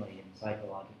emotionally and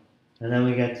psychologically. And then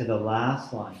we get to the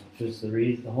last line, which is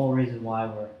the whole reason why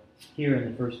we're here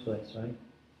in the first place, right?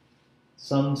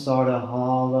 Samsara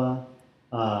hala.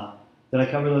 Did I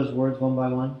cover those words one by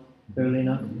one clearly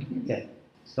enough? Okay.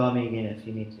 Stop me again if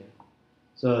you need to.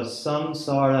 So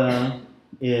samsara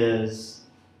is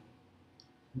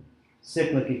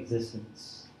cyclic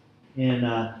existence. In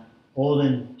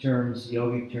olden terms,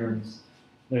 yogic terms,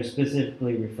 they're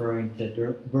specifically referring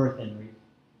to birth and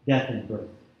death and birth,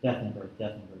 death and birth,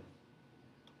 death and birth.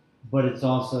 But it's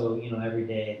also, every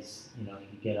day is, you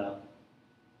get up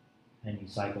and you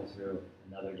cycle through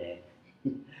another day.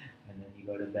 And then you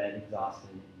go to bed exhausted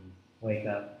and you wake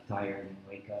up tired and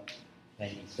wake up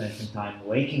and you spend some time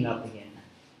waking up again,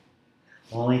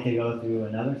 only to go through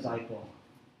another cycle.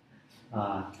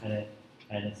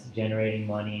 And it's generating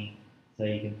money so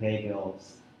you can pay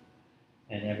bills.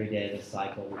 And every day this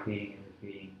cycle repeating and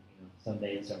repeating. Some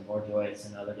days are more joyous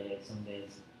than other days. Some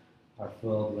days are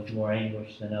filled with more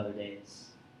anguish than other days.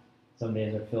 Some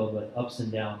days are filled with ups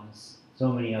and downs.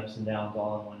 So many ups and downs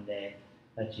all in one day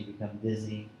that you become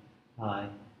dizzy.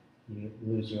 You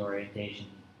lose your orientation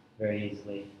very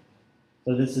easily.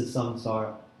 So this is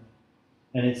samsara.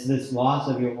 And it's this loss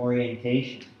of your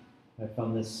orientation, right,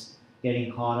 from this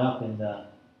getting caught up in the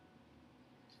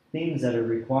things that are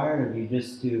required of you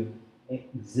just to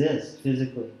exist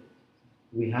physically.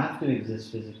 We have to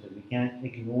exist physically. We can't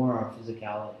ignore our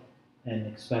physicality and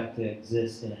expect to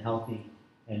exist in a healthy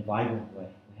and vibrant way.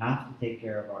 We have to take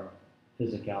care of our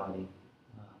physicality.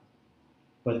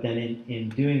 But then in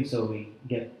doing so, we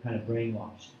get kind of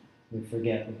brainwashed. We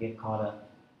forget, we get caught up,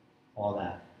 all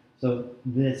that. So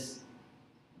this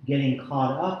getting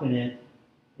caught up in it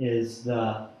is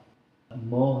the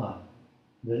moha,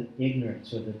 the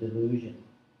ignorance or the delusion.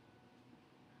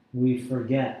 We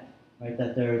forget, right,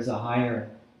 that there is a higher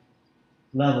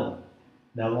level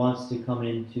that wants to come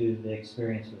into the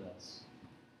experience with us,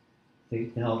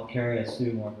 to help carry us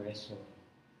through more gracefully.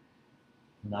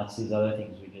 And that's these other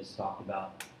things we just talked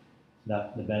about,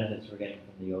 the benefits we're getting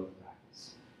from the yoga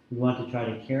practice. We want to try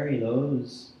to carry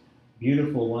those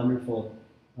beautiful, wonderful,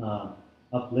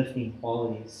 uplifting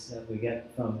qualities that we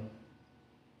get from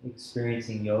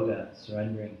experiencing yoga,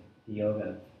 surrendering to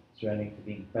yoga, surrendering to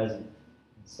being present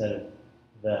instead of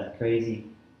the crazy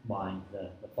mind, the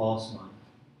false mind.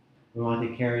 We want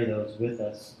to carry those with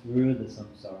us through the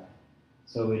samsara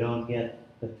so we don't get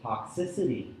the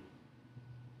toxicity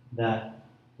that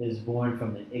is born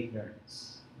from the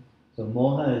ignorance. So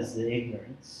moha is the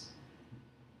ignorance.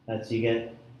 That's you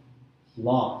get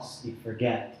lost, you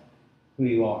forget who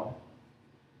you are.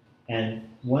 And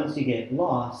once you get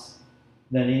lost,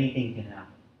 then anything can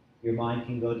happen. Your mind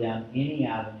can go down any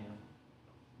avenue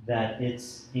that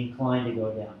it's inclined to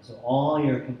go down. So all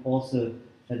your compulsive,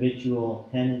 habitual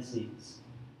tendencies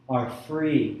are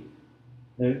free.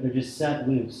 They're just set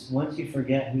loose. Once you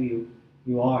forget who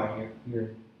you are,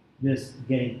 you're just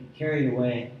getting carried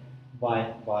away by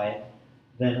it,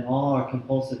 then all our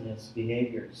compulsiveness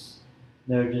behaviors,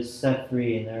 they're just set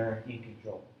free and they're in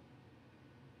control.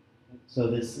 So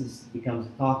this becomes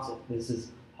toxic. This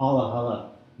is hala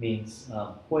hala, means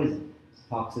poison, it's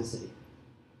toxicity.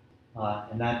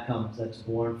 and that's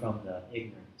born from the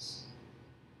ignorance.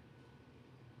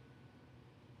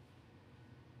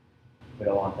 We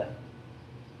don't want that.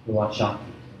 We want Shanti.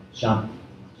 Shanti.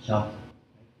 Shanti.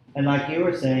 And like you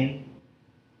were saying,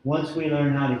 once we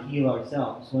learn how to heal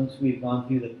ourselves, once we've gone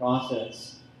through the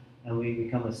process and we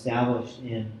become established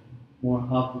in more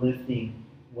uplifting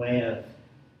way of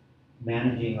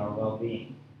managing our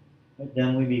well-being, but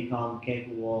then we become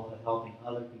capable of helping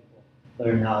other people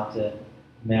learn how to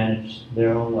manage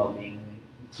their own well-being.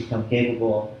 We become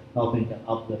capable of helping to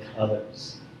uplift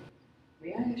others.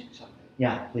 May I ask something?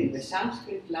 Yeah, In the please.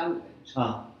 Sanskrit language,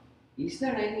 is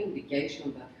there any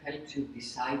indication that helps you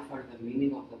decipher the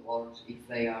meaning of the words if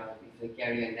they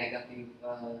carry a negative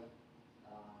color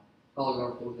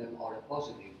to them or a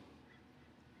positive?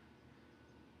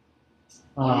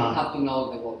 Or you have to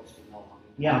know the words to know.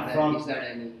 Yeah, is there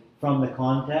any? From the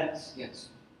context, Yes.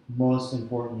 most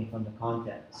importantly from the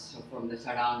context. So from the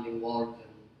surrounding words.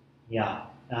 Yeah,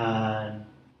 and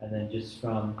then just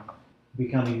from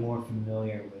becoming more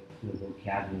familiar with the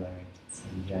vocabulary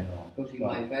in general. Because in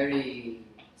my very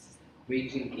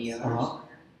recent ears,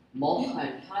 moha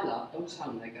and hala don't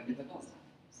sound negative at all.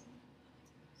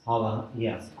 Hala,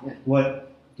 yeah. Yeah.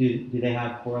 What do they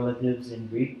have correlatives in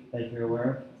Greek that you're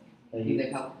aware of? Do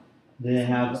they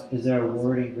have? Is there a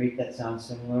word in Greek that sounds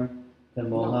similar to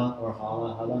moha or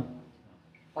hala, hala?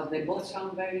 But they both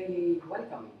sound very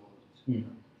welcoming words.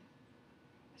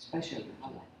 Especially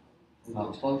hala.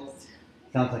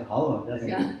 Sounds like hala, doesn't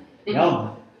it? Yeah.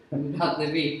 Yeah. Without the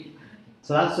V.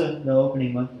 So that's the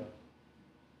opening mantra.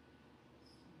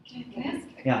 Can I ask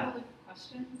a Yeah. couple of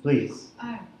questions? Please.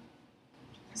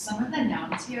 Some of the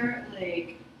nouns here,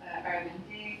 like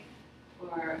Aravinda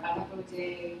or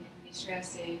Abhagode, Mishra,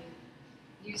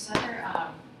 you said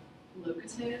they're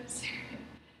locatives.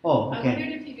 Oh, I okay.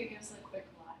 wondered if you could give us a quick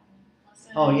Latin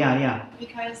lesson. Oh, yeah.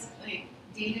 Because, like,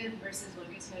 dative versus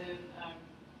locative,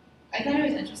 I thought it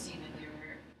was interesting that they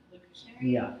were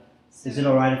locutionary. Yeah. So, Is it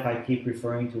alright if I keep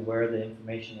referring to where the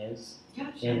information is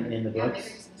Yeah, sure. in the Yeah, books? maybe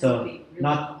just So, really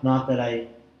not that I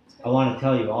want to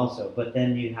tell you also, but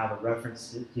then you have a reference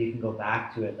so you can go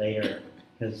back to it later,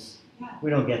 because Yeah.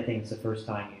 we don't get things the first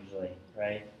time usually,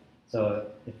 right? So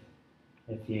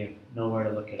if you know where to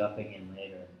look it up again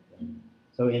later. Then.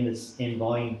 So in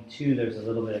volume 2, there's a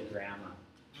little bit of grammar.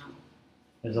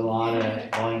 There's a lot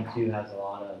of, volume 2 has a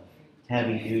lot of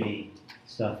heavy duty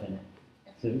stuff in it.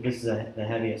 So this is the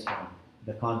heaviest one.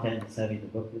 The content is heavy, the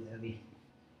book is heavy.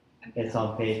 It's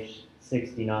on page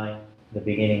 69, the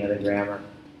beginning of the grammar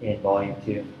in volume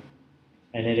 2.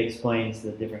 And it explains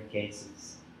the different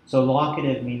cases. So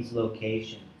locative means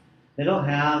location. They don't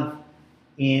have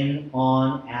in,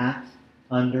 on, at,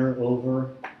 under, over,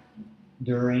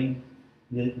 during,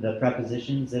 the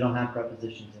prepositions. They don't have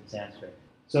prepositions in Sanskrit.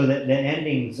 So the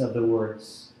endings of the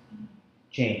words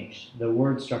change. The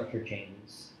word structure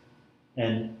changes.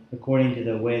 And according to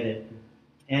the way that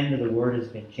the end of the word has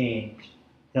been changed,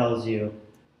 tells you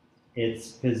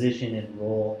its position and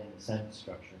role in the sentence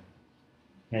structure.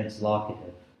 Hence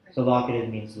locative. So locative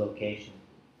means location,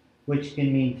 which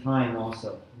can mean time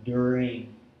also,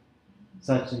 during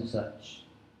such and such.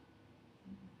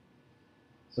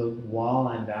 So while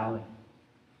I'm bowing,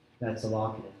 that's a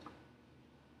locative.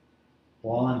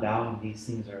 While I'm bowing, these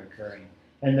things are occurring.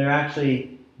 And they're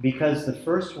actually, because the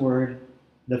first word,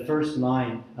 the first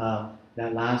line,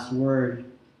 that last word,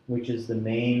 which is the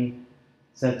main,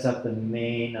 sets up the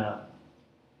main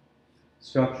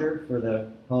structure for the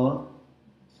poem,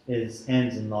 ends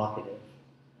in locative.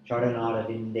 Charanada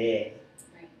vinde.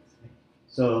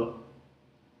 So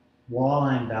while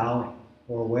I'm bowing,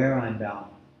 or where I'm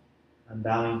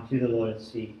bowing to the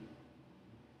lotus feet.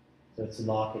 So it's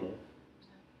locative.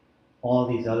 All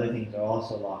these other things are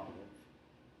also locative.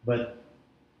 But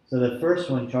so the first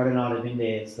one, Charanada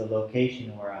vinde, is the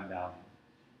location where I'm bowing.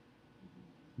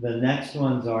 The next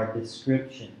ones are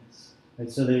descriptions.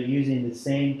 And so they're using the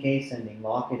same case ending,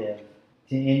 locative,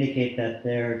 to indicate that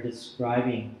they're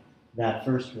describing that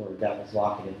first word that was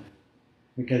locative.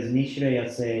 Because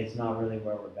Nishrayase is not really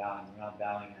where we're bowing. We're not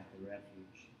bowing at the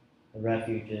refuge. The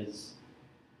refuge is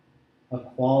a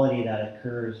quality that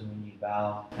occurs when you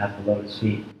bow at the lotus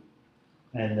feet.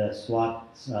 And the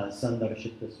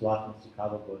Sandarshita Swatma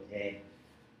Sukhavabodhe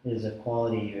is a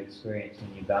quality you experience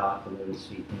when you bow at the lotus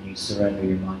feet, when you surrender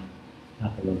your mind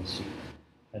at the lotus feet.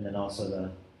 And then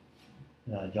also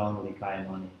the Jangali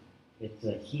Kayamani. It's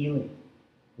a healing.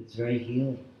 It's very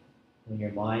healing. When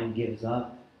your mind gives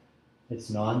up its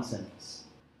nonsense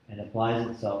and applies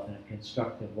itself in a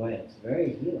constructive way, it's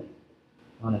very healing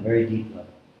on a very deep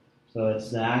level. So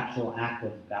it's the actual act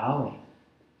of bowing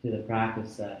to the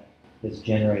practice that that's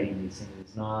generating these things.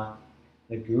 It's not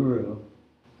the guru.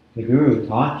 The guru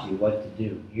taught you what to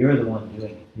do. You're the one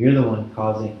doing it. You're the one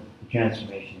causing the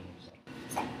transformation in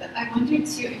yourself. But I wondered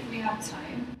too, if we have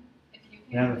time, if you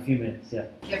We have can a few minutes, yeah.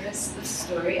 give us the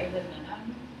story of the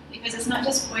venom, because it's not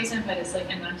just poison, but it's like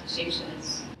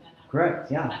incantations. Venom, Correct,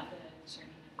 yeah. not the churning.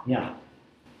 Yeah.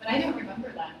 But I don't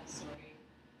remember that story.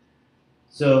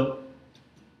 So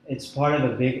it's part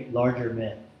of a big, larger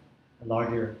myth, a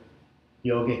larger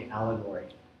yogic allegory.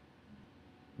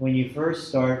 When you first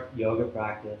start yoga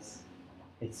practice,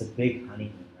 it's a big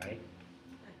honeymoon, right?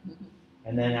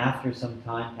 And then after some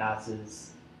time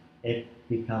passes, it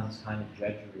becomes kind of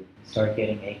drudgery. You start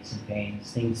getting aches and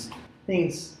pains.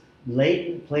 Things,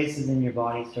 latent places in your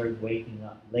body start waking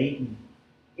up. Latent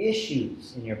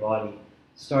issues in your body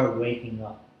start waking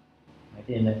up, right,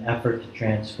 in an effort to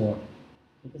transform.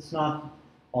 But it's not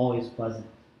always pleasant.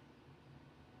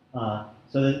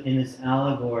 So that in this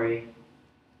allegory,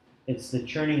 it's the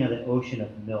churning of the ocean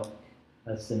of milk.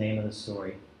 That's the name of the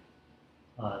story.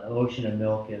 The ocean of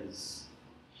milk is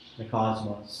the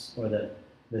cosmos, or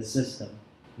the system,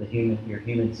 your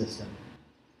human system.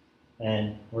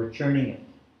 And we're churning it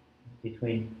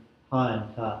between Ha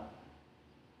and Ta,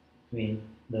 between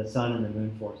the sun and the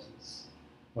moon forces,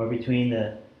 or between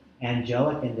the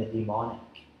angelic and the demonic.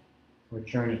 We're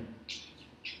churning.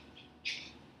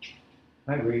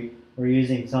 Right? We're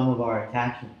using some of our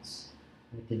attachments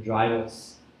to drive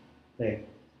us to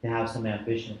have some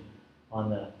ambition on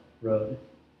the road.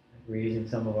 We're using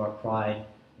some of our pride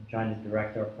and trying to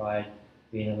direct our pride,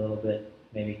 being a little bit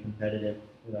maybe competitive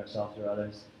with ourselves or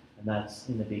others. And that's,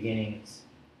 in the beginning,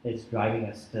 it's driving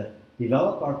us to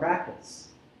develop our practice,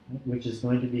 which is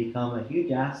going to become a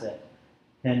huge asset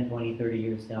 10, 20, 30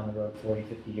 years down the road, 40,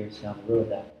 50 years down the road,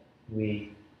 that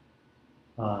we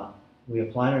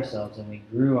applied ourselves and we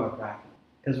grew our practice.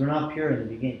 Because we're not pure in the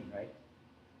beginning, right?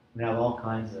 We have all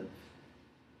kinds of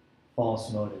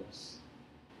false motives,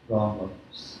 wrong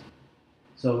motives.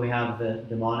 So we have the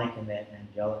demonic and the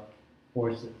angelic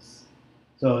forces.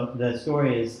 So the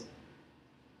story is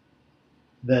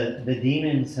the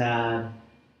demons had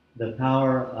the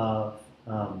power of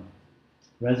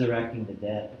resurrecting the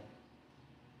dead.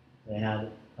 They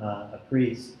had a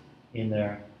priest in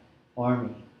their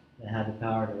army that had the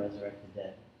power to resurrect the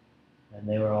dead. And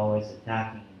they were always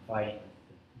attacking and fighting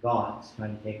with the gods,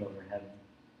 trying to take over heaven.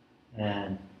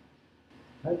 And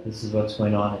right, this is what's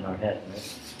going on in our head,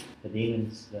 right? The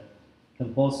demons, the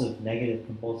negative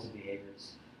compulsive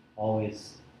behaviors,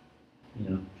 always,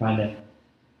 trying to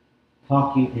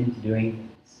talk you into doing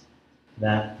things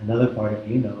that another part of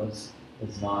you knows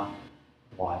is not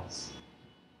wise.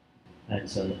 And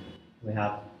so we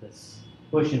have this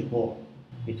push and pull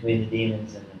between the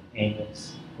demons and the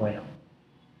angels going on.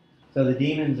 So the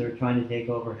demons are trying to take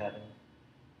over heaven,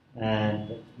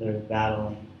 and they're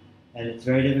battling. And it's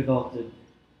very difficult to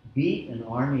beat an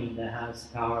army that has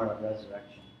power of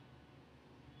resurrection,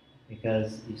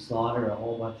 because you slaughter a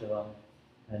whole bunch of them,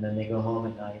 and then they go home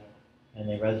at night, and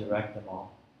they resurrect them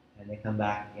all, and they come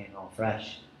back again all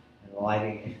fresh and alive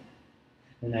again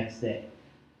the next day.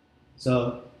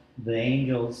 So the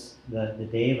angels, the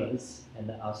devas, and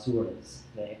the asuras.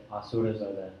 The asuras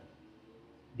are the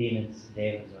demons, the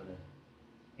devas are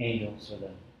the angels, or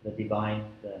the divine,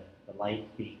 the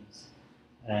light beings.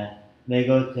 And they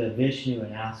go to Vishnu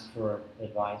and ask for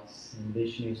advice. And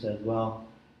Vishnu says, well,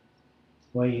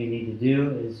 what you need to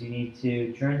do is you need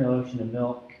to churn the ocean of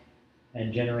milk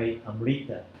and generate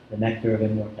amrita, the nectar of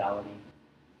immortality.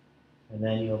 And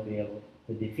then you'll be able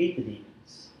to defeat the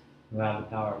demons who have the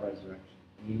power of resurrection.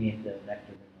 You need the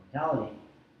nectar of immortality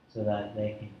so that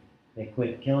they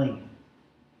quit killing you.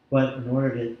 But in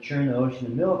order to churn the ocean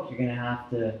of milk, you're going to have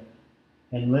to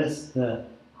enlist the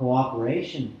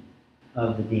cooperation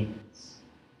of the demons.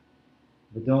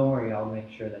 But don't worry, I'll make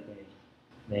sure that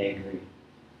they agree.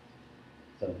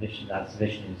 So that's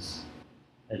Vishnu's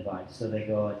advice. So they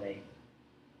go and they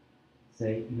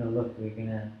say, look, we're going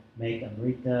to make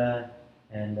Amrita,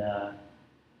 and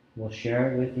we'll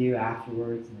share it with you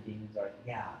afterwards. And the demons are like,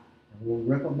 yeah, and we'll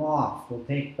rip them off. We'll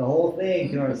take the whole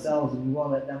thing to ourselves, and we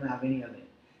won't let them have any of it.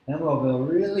 Then we'll feel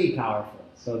really powerful.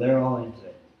 So they're all into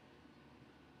it.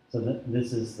 So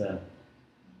this is the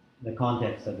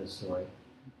context of the story.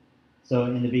 So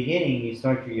in the beginning, you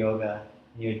start your yoga,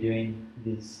 and you're doing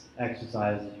these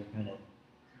exercises. You're kind of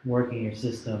working your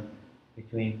system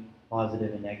between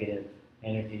positive and negative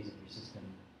energies in your system.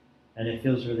 And it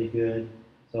feels really good.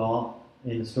 So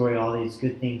in the story, all these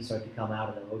good things start to come out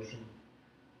of the ocean.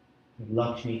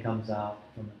 Lakshmi comes out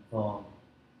from the foam.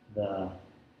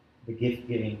 The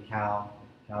gift-giving cow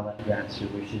that grants your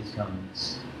wishes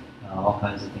comes. All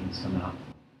kinds of things come out.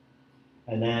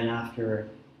 And then after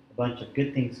a bunch of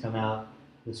good things come out,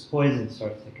 this poison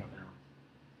starts to come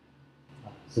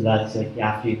out. So that's like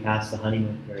after you pass the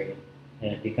honeymoon period.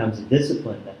 And it becomes a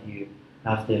discipline that you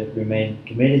have to remain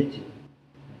committed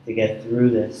to get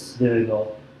through these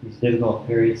difficult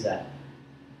periods that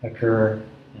occur,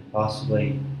 and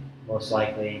possibly, most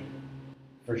likely,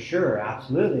 for sure,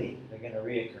 absolutely, they're going to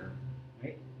reoccur,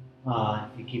 right?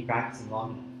 If you keep practicing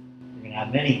long enough, you're going to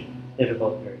have many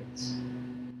difficult periods.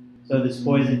 So this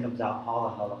poison comes out, hala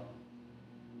hala.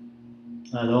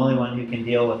 The only one who can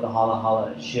deal with the hala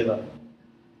hala is Shiva.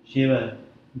 Shiva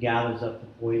gathers up the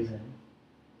poison.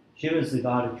 Shiva is the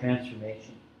god of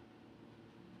transformation.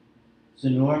 So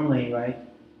normally, right,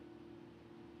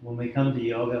 when we come to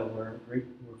yoga, we're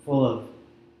full of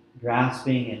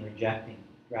grasping and rejecting,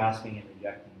 grasping and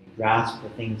rejecting. We grasp for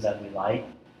things that we like,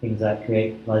 things that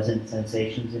create pleasant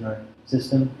sensations in our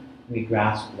system. We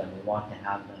grasp for them. We want to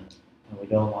have them, and we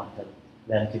don't want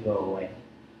them to go away.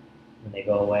 When they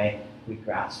go away, we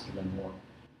grasp for them more.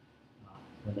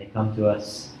 When they come to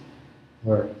us,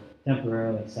 we're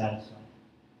temporarily satisfied.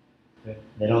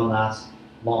 They don't last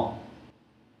long.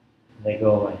 They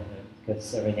go away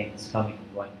because everything is coming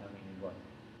and going, coming and going.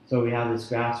 So we have this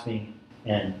grasping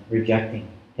and rejecting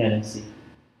tendency.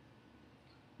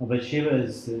 But Shiva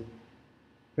is the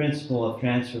principle of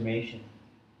transformation.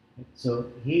 So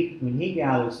when he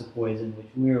gathers the poison, which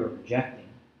we are rejecting,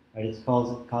 right, it's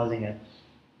causing a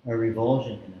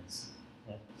revulsion in us.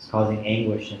 It's causing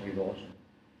anguish and revulsion.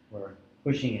 We're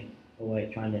pushing it away,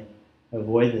 trying to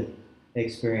avoid the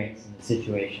experience and the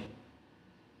situation.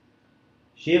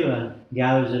 Shiva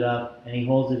gathers it up and he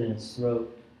holds it in his throat,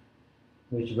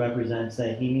 which represents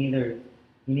that he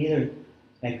neither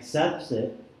accepts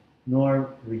it nor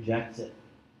rejects it.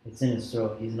 It's in his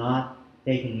throat. He's not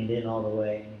taking it in all the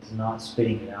way, and he's not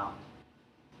spitting it out.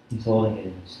 He's holding it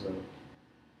in his throat.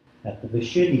 At the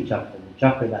Vishuddhi chakra, the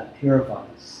chakra that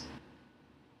purifies.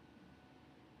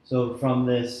 So from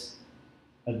this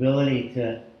ability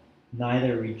to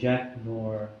neither reject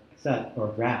nor accept or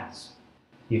grasp,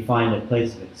 you find a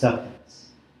place of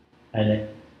acceptance, and it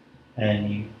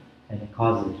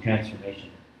causes a transformation.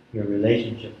 Your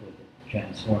relationship with it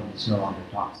transforms. It's no longer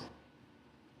toxic.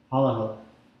 Hala hala.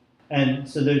 And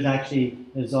so there's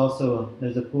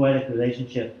a poetic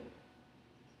relationship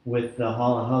with the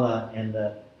hala hala and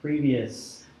the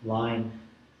previous line,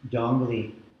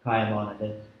 Jangli Kayamana,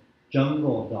 the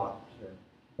jungle doctor,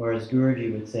 or as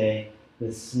Guruji would say,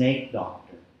 the snake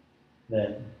doctor.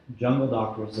 The jungle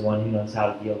doctor is the one who knows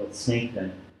how to deal with snake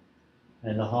venom.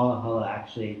 And the hala hala,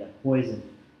 actually, the poison,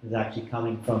 is actually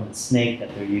coming from the snake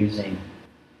that they're using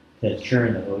to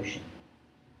churn the ocean.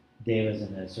 Devas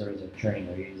and the asuras are churning,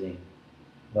 they're using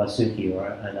Vasuki or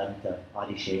Ananta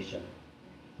Adishesha,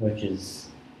 which is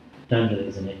Patanjali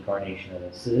is an incarnation of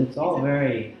this. So it's all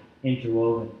very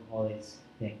interwoven, all these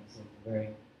things, very,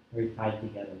 very tied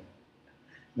together.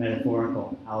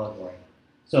 Metaphorical allegory.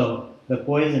 So the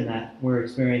poison that we're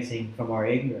experiencing from our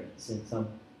ignorance and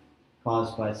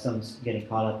caused by some getting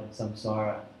caught up in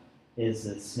samsara is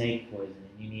the snake poison,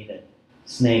 and you need a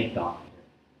snake doctor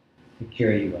to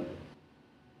cure you of it.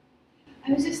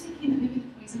 I was just thinking that maybe the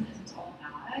poison isn't all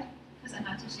bad, because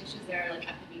Anantashesha is there like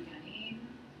at the beginning.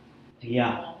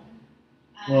 Yeah.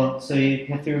 Well, so you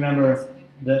have to remember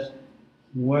that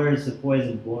where is the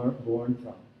poison born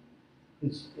from?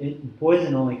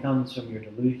 Poison only comes from your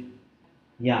delusion.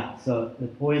 Yeah, so the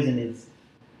poison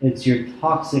it's your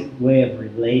toxic way of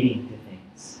relating to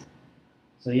things.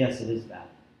 So yes, it is bad.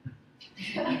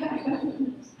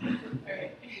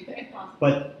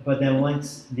 But then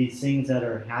once these things that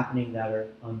are happening that are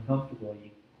uncomfortable,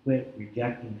 you quit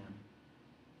rejecting them.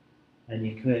 And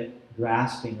you quit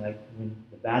grasping, like when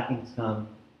the bad things come,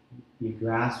 you're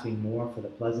grasping more for the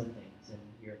pleasant things and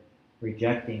you're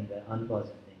rejecting the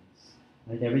unpleasant things.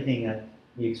 Right? Everything that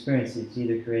you experience, it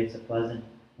either creates a pleasant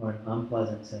or an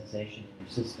unpleasant sensation in your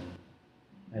system.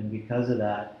 And because of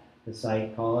that, the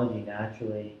psychology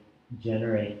naturally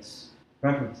generates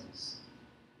preferences.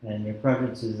 And your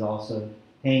preferences also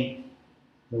paint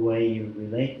the way you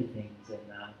relate to things, and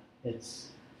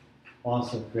it's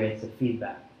also creates a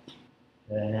feedback,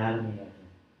 the anatomy of the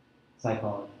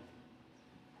psychology.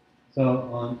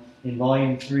 So in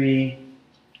volume 3,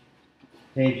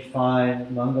 page 5,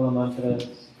 Mangala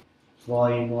Mantras,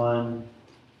 volume 1,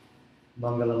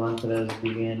 Mangala Mantras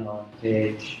begin on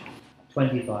page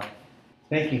 25.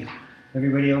 Thank you.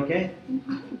 Everybody okay?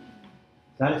 Mm-hmm.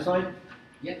 Satisfied?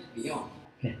 Yes, beyond.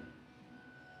 Okay.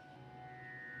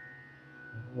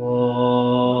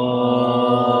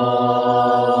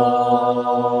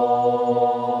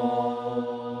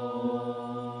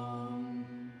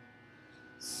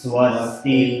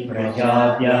 स्वस्ति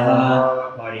प्रजाभ्यः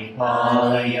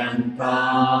परिपालयन्ताम्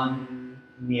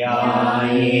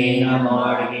न्यायेन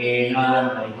मार्गेण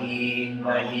महीं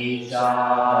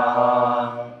महिषाः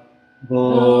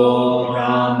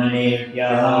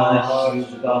गोब्राह्मणेभ्यः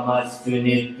शुभमस्तु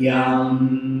नित्यम्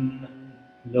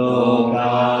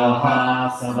लोकाः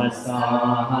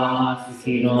समस्ताः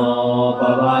सुखिनो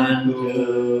भवन्तु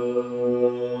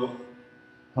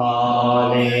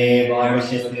काले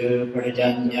वर्षतु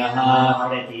पर्जन्यः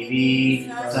पृथिवी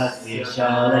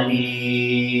सस्यशालिनी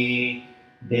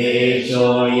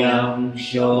देशोऽयं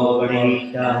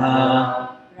क्षोभरहितः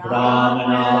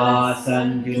ब्राह्मणाः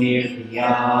सन्तु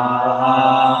निर्भयाः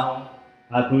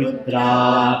अपुत्रा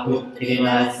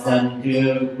पुत्रिणः सन्तु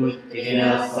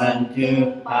पुत्रिणः सन्तु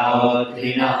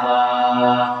पौत्रिणः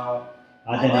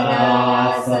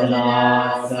अधनाः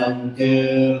सदनाः सन्तु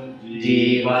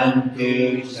जीवन्तु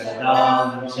शतं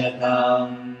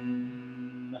शतम्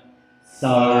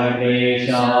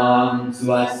सर्वेषां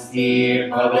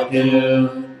स्वस्तिर्भवतु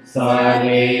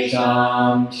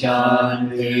सर्वेषां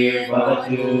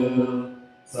शान्तिर्भवतु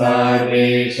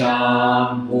सर्वेषां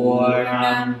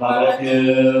पूर्णं भवतु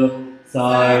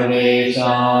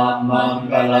सर्वेषां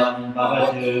मङ्गलं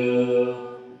भवतु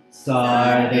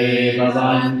सर्वे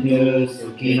भवन्तु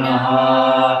सुखिनः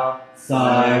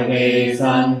सर्वे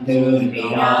सन्तु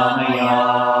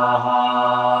निरामयाः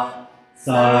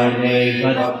सर्वे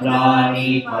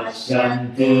भद्राणि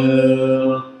पश्यन्तु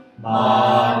मा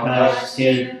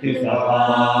कश्चित्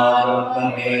दुःखभाग्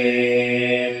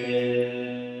भवेत्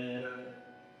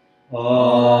ॐ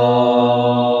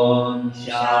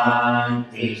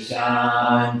शान्ति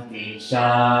शान्ति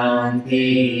शान्तिः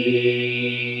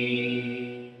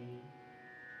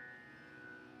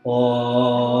ॐ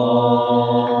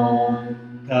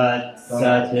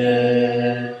तत्सत्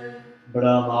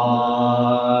ब्रह्मार्पणमस्तु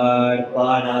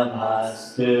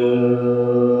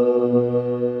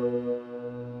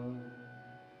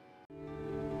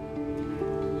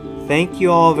Thank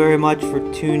you all very much for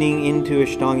tuning into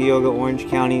Ashtanga Yoga Orange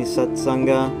County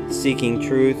Satsanga, Seeking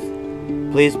Truth.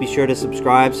 Please be sure to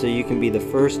subscribe so you can be the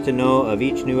first to know of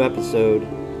each new episode.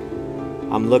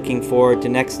 I'm looking forward to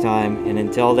next time, and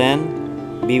until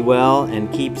then, be well and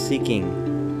keep seeking.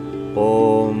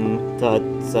 Om Tat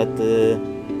Sat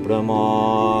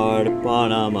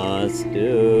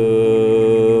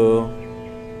Brahmarpanamastu.